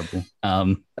am terrible.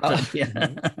 But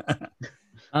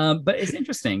it's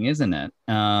interesting, isn't it?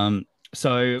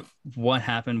 So what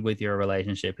happened with your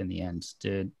relationship in the end?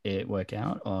 Did it work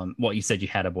out? What you said you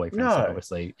had a boyfriend, so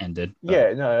obviously ended. But...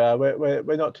 Yeah, no,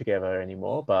 we're not together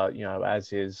anymore. But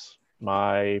as is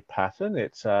my pattern,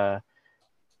 it's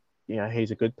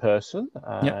he's a good person.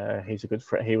 He's a good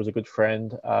friend. He was a good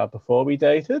friend before we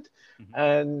dated,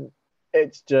 and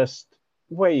it's just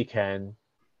where you can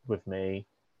with me.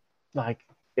 Like,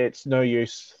 it's no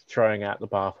use throwing out the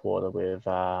bathwater with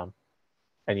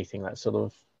anything that sort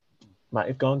of might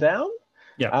have gone down.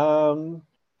 Yeah.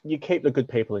 You keep the good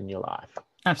people in your life.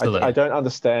 Absolutely. I don't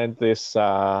understand this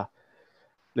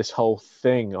this whole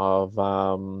thing of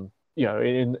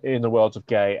in the worlds of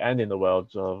gay and in the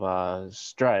worlds of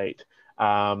straight,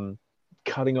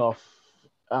 cutting off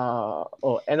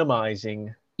or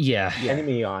enemizing,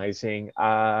 enemyizing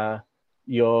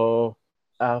your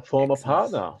former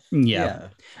partner. Yeah.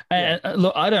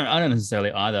 Look, I don't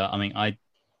necessarily either. I mean,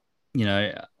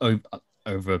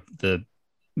 over the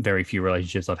very few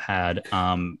relationships I've had,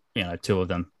 two of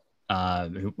them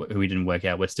who we didn't work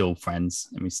out, we're still friends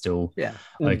and we're still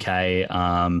okay.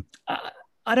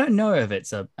 I don't know if it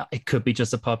could be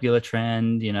just a popular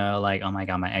trend, like, oh my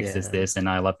God, my ex is this and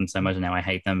I love them so much and now I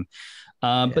hate them.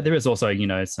 But there is also,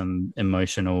 some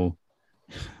emotional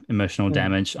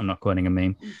damage. I'm not quoting a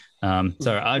meme.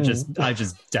 So I just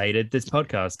dated this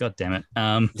podcast. God damn it.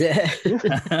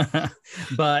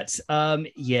 But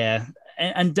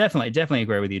and definitely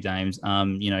agree with you, James. Got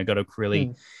to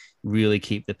really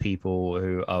keep the people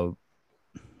who are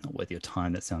not worth your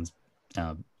time. That sounds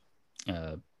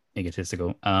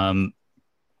egotistical. So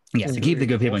keep the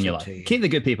good people in your life. Keep the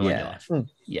good people in your life.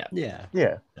 Yeah.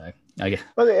 So, okay.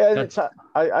 But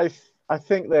I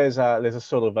think there's a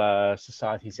sort of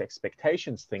society's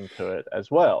expectations thing to it as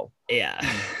well. Yeah.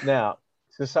 Now,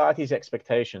 society's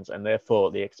expectations, and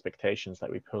therefore the expectations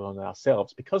that we put on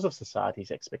ourselves because of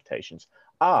society's expectations,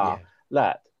 are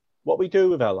that what we do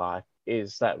with our life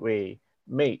is that we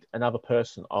meet another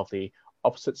person of the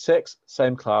opposite sex,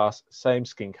 same class, same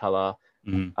skin color.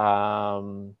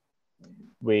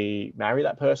 We marry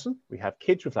that person, we have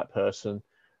kids with that person,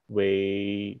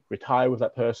 we retire with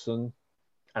that person,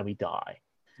 and we die.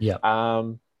 Yeah.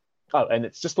 And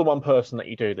it's just the one person that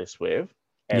you do this with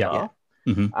ever.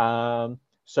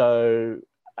 So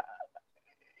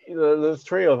the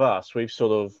three of us, we've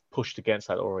sort of pushed against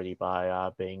that already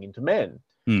by being into men.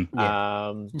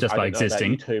 Just by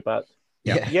existing. You two, but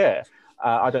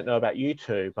I don't know about you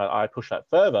two, but I push that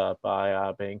further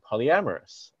by being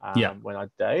polyamorous. When I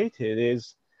date, it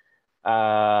is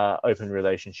open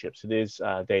relationships. It is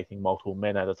dating multiple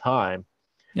men at a time.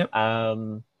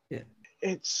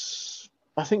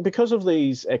 I think because of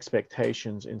these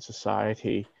expectations in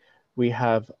society, we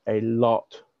have a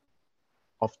lot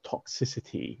of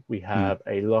toxicity. We have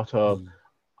a lot of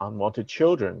unwanted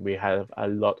children. We have a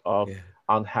lot of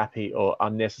unhappy or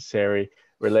unnecessary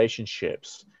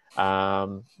relationships.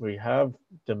 We have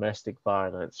domestic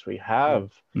violence. We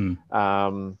have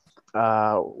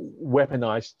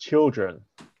weaponized children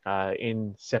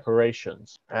in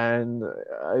separations. And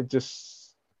I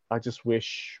just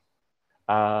wish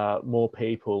more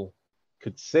people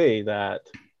could see that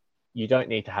you don't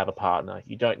need to have a partner.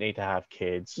 You don't need to have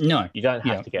kids. No, you don't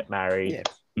have to get married.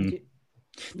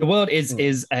 The world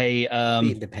is a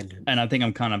be independent. And I think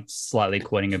I'm kind of slightly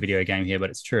quoting a video game here, but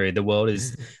it's true. The world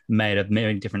is made of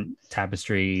many different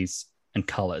tapestries and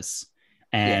colors.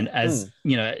 And as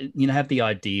you have the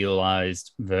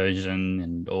idealized version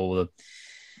and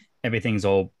everything's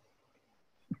all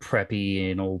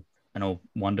preppy and all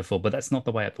wonderful, but that's not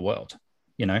the way of the world.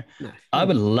 I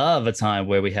would love a time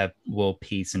where we have world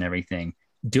peace and everything.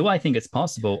 Do I think it's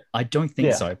possible? I don't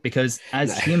think so, because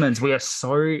as humans, we are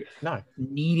so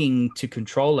needing to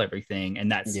control everything,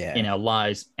 and that's in our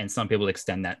lives. And some people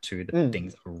extend that to the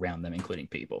things around them, including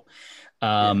people.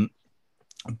 But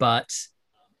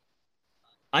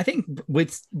I think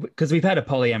because we've had a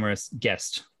polyamorous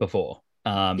guest before.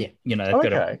 They've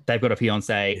got a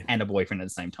fiance and a boyfriend at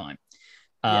the same time.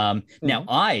 Now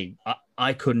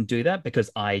I couldn't do that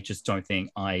because I just don't think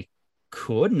I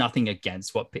could. Nothing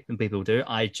against what people do.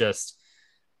 If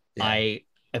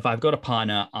I've got a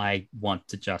partner, I want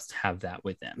to just have that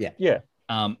with them.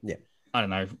 I don't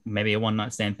know, maybe a one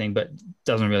night stand thing, but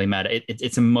doesn't really matter.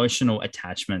 It's emotional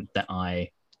attachment that I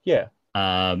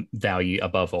value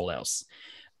above all else.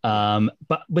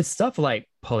 But with stuff like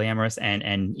polyamorous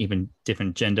and even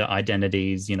different gender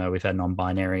identities, we've had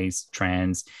non-binaries,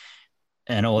 trans,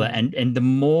 and all that. And the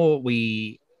more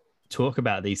we talk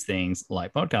about these things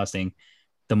like podcasting,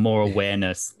 the more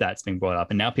awareness that's been brought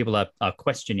up. And now people are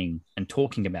questioning and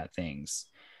talking about things.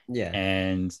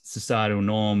 And societal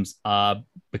norms are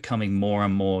becoming more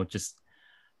and more just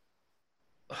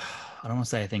I don't want to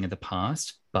say a thing of the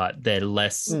past, but they're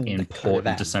less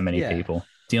important to so many Yeah. people.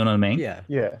 Do you know what I mean? Yeah.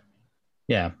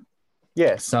 Yeah.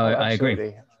 Yes. So I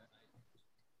agree.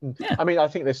 Yeah. I mean, I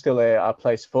think there's still a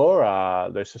place for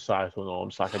those societal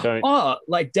norms. Like, I don't. Oh,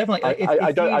 like definitely. If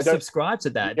I don't subscribe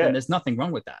to that, then there's nothing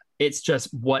wrong with that. It's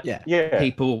just what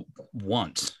people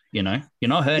want. You know, you're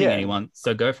not hurting anyone,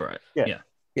 so go for it. Yeah.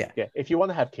 If you want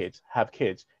to have kids, have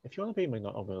kids. If you want to be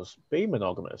monogamous, be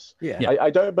monogamous. Yeah.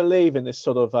 I don't believe in this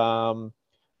sort of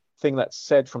thing that's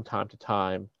said from time to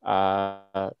time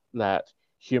that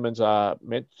humans are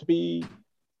meant to be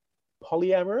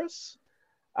polyamorous.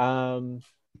 I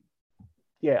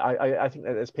think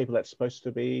that there's people that's supposed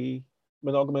to be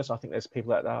monogamous. I think there's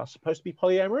people that are supposed to be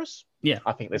polyamorous. Yeah.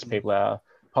 I think there's people that are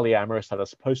polyamorous that are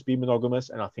supposed to be monogamous,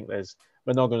 and I think there's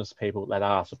monogamous people that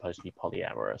are supposed to be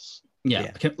polyamorous.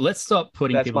 Yeah. Let's stop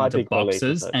putting people into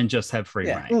boxes and just have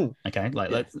free reign. Okay. Like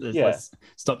let's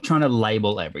stop trying to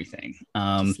label everything.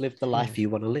 Just live the life you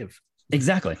want to live.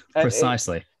 Exactly.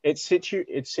 Precisely. It's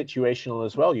situational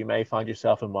as well. You may find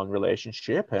yourself in one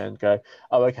relationship and go,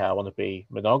 oh, okay, I want to be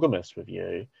monogamous with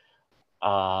you.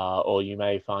 Or you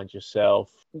may find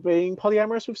yourself being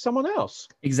polyamorous with someone else.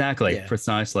 Exactly. Yeah.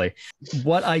 Precisely.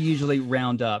 What I usually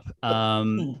round up,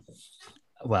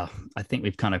 well, I think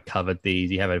we've kind of covered these.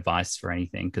 Do you have advice for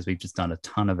anything? Because we've just done a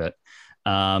ton of it.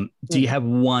 Do you have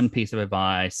one piece of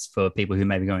advice for people who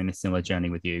may be going a similar journey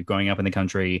with you, growing up in the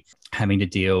country, having to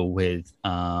deal with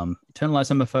internalized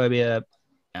homophobia,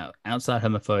 outside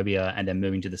homophobia, and then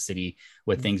moving to the city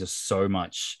where things are so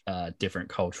much different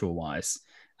cultural wise?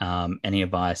 Any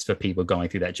advice for people going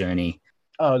through that journey?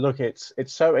 Oh, look, it's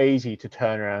so easy to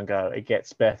turn around and go, it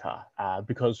gets better,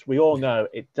 because we all know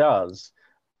it does.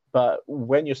 But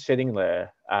when you're sitting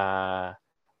there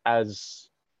as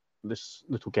this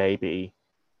little Gaby,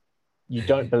 you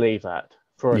don't believe that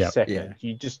for a second.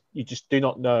 You just do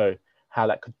not know how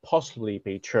that could possibly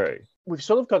be true. We've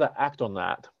sort of got to act on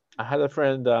that. I had a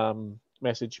friend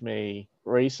message me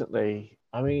recently.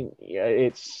 I mean,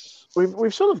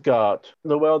 we've sort of got,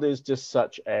 the world is just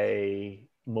such a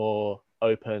more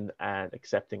open and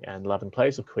accepting and loving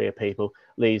place of queer people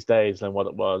these days than what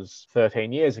it was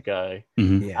 13 years ago.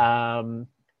 Mm-hmm.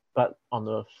 But on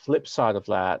the flip side of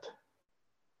that,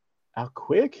 our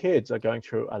queer kids are going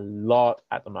through a lot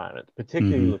at the moment,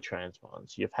 particularly the trans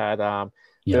ones. You've had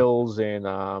bills in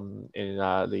the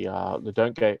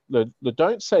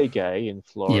Don't Say Gay in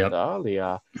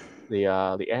Florida,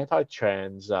 the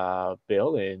anti-trans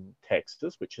bill in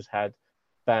Texas, which has had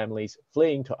families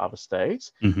fleeing to other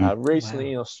states.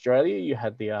 Recently in Australia, you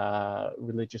had the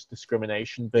religious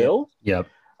discrimination bill.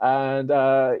 And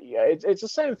it's the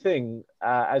same thing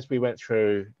as we went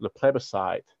through the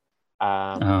plebiscite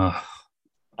 5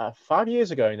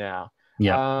 years ago now.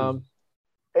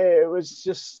 It was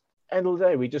just, end of the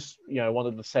day, we just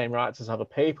wanted the same rights as other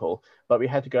people, but we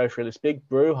had to go through this big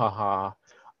brouhaha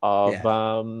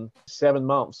of 7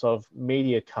 months of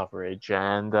media coverage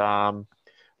and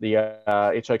the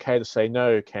It's Okay to Say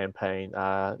No campaign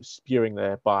spewing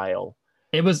their bile.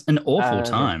 It was an awful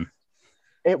time.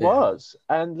 It was,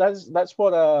 and that's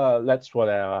what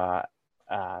our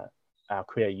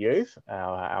queer youth,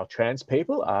 our trans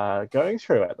people are going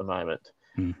through at the moment.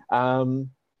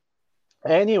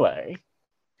 Anyway,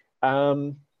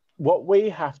 what we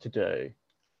have to do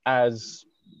as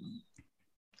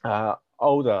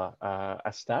older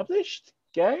established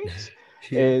gays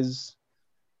is,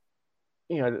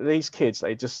 these kids,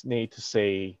 they just need to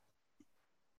see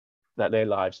that their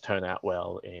lives turn out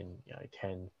well in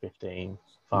 10, 15,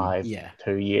 5,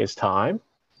 2 years time.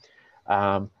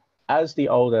 As the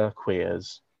older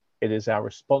queers, it is our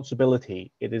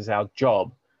responsibility, it is our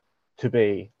job to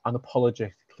be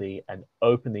unapologetically and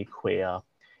openly queer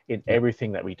in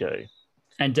everything that we do.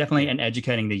 And definitely in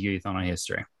educating the youth on our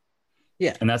history.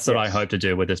 Yeah. And that's what I hope to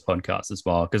do with this podcast as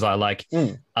well, because I like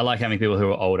having people who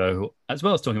are older, who, as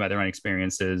well as talking about their own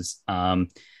experiences,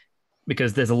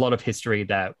 because there's a lot of history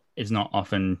that is not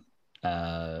often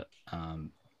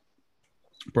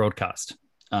broadcast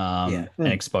and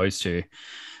exposed to.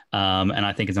 And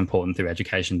I think it's important through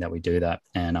education that we do that.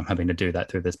 And I'm hoping to do that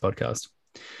through this podcast.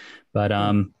 But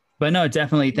no,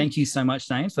 definitely. Thank you so much,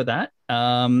 James, for that.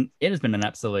 It has been an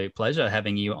absolute pleasure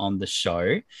having you on the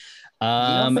show.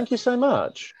 Thank you so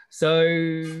much. So,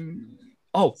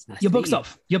 your book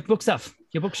stuff, your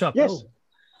bookshop. Yes.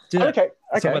 Okay.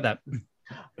 Talk about that.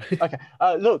 Okay.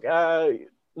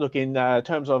 Look, in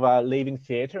terms of leaving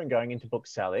theatre and going into book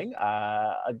selling,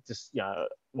 I just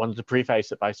wanted to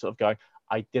preface it by sort of going,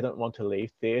 I didn't want to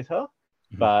leave theatre,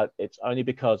 but it's only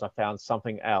because I found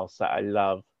something else that I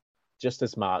love just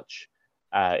as much.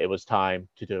 It was time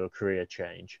to do a career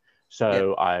change.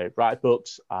 So I write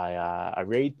books, I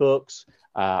read books,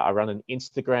 I run an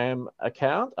Instagram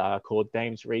account called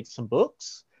Dames Read Some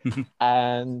Books.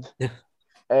 And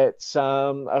it's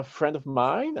a friend of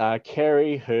mine,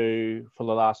 Kerry, who for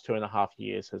the last 2.5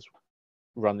 years has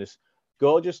run this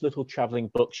gorgeous little traveling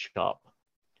bookshop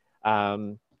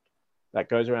that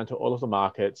goes around to all of the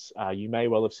markets. You may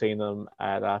well have seen them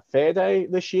at Fair Day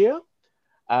this year.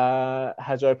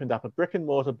 Has opened up a brick and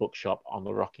mortar bookshop on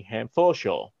the Rockingham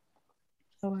foreshore.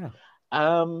 Oh,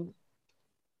 wow.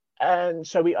 And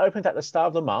so we opened at the start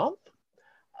of the month,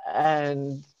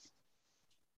 and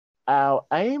our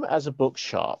aim as a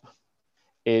bookshop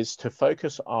is to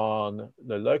focus on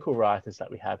the local writers that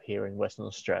we have here in Western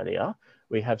Australia.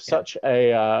 We have such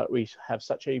a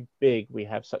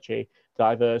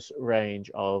diverse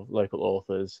range of local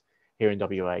authors here in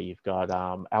WA. You've got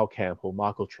Al Campbell,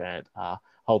 Michael Trent,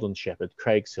 Holden Shepherd,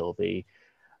 Craig Silvey.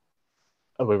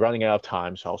 We're running out of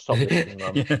time, so I'll stop listing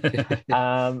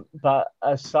them. But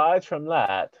aside from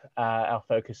that, our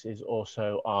focus is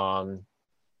also on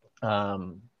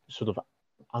sort of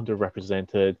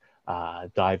underrepresented,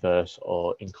 diverse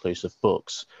or inclusive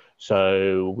books.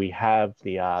 So we have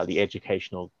the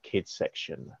educational kids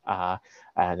section,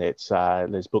 and it's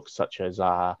there's books such as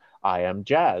I Am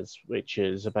Jazz, which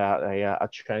is about a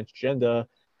transgender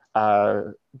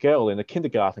girl in a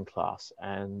kindergarten class,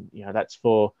 and that's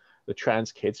for the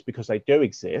trans kids because they do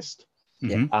exist,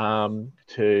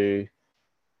 to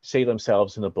see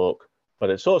themselves in the book, but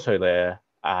it's also there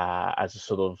as a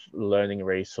sort of learning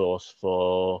resource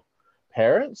for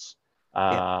parents,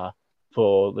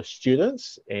 for the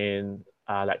students in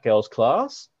that girl's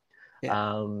class.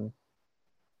 There's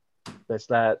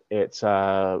that. It's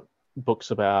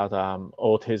books about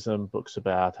autism, books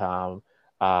about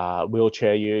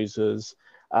wheelchair users.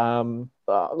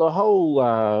 The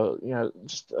whole,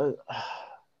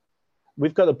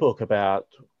 we've got a book about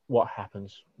what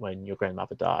happens when your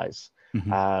grandmother dies,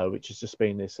 which has just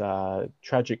been this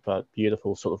tragic but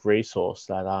beautiful sort of resource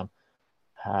that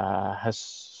has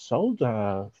sold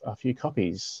a few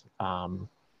copies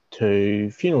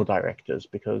to funeral directors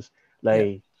because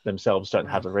they themselves don't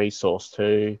have a resource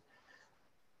to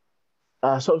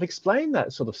sort of explain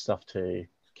that sort of stuff to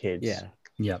kids.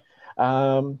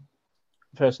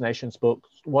 First Nations books,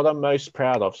 what I'm most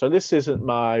proud of. So this isn't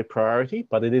my priority,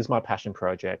 but it is my passion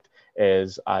project,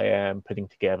 is I am putting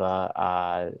together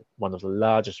one of the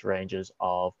largest ranges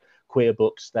of queer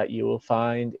books that you will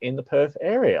find in the Perth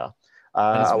area.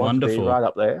 That's wonderful. To be right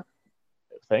up there.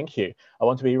 Thank you. I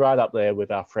want to be right up there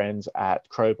with our friends at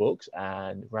Crow Books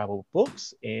and Rabble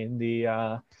Books in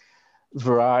the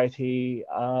variety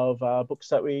of books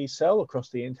that we sell across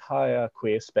the entire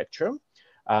queer spectrum.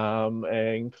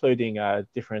 Including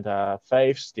different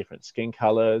faiths, different skin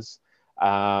colors,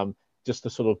 just the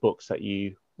sort of books that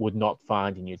you would not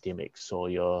find in your Dymocks or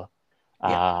your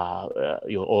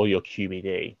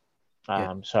QBD.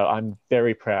 So I'm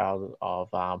very proud of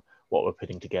what we're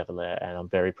putting together there, and I'm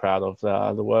very proud of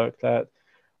the work that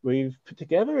we've put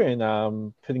together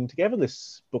in putting together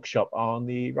this bookshop on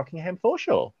the Rockingham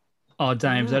foreshore. Oh,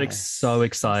 James, that is so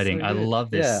exciting. So I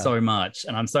love this so much.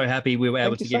 And I'm so happy we were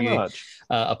able to give you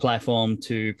a platform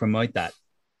to promote that.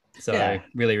 So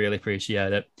really, really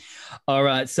appreciate it. All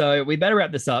right. So we better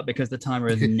wrap this up because the timer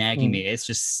is nagging me. It's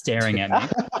just staring at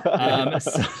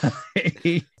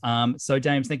me. So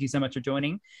James, thank you so much for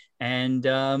joining, and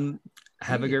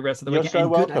have a good rest of the weekend. You're so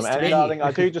welcome. And darling,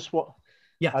 I do just want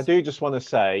to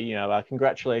say,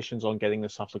 congratulations on getting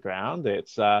this off the ground.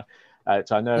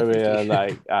 I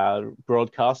know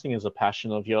broadcasting is a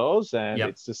passion of yours, and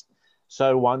it's just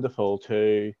so wonderful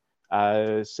to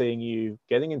seeing you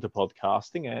getting into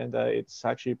podcasting, and it's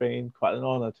actually been quite an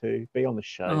honor to be on the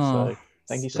show. So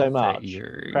thank you so much.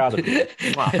 Proud of you.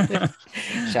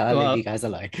 Shall I leave you guys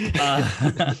alone?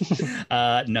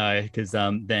 No, because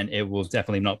then it will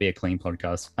definitely not be a clean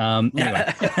podcast.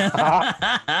 Anyway.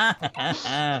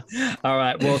 All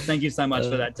right. Well, thank you so much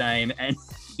for that, Dame. And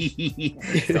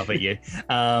stop it, you.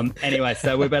 Anyway,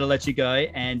 so we better let you go,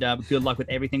 and good luck with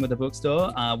everything with the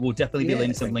bookstore. We'll definitely be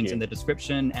leaving some links in the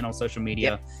description and on social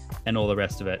media and all the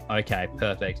rest of it. Okay,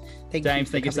 perfect. James,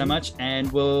 thank you so much,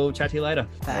 and we'll chat to you later.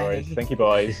 Bye. Thank you,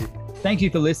 boys. Thank you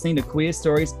for listening to Queer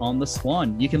Stories on the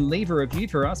Swan. You can leave a review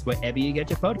for us wherever you get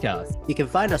your podcast. You can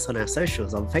find us on our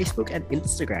socials on Facebook and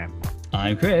Instagram.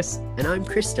 I'm Chris. And I'm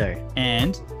Christo.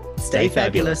 And stay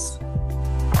fabulous.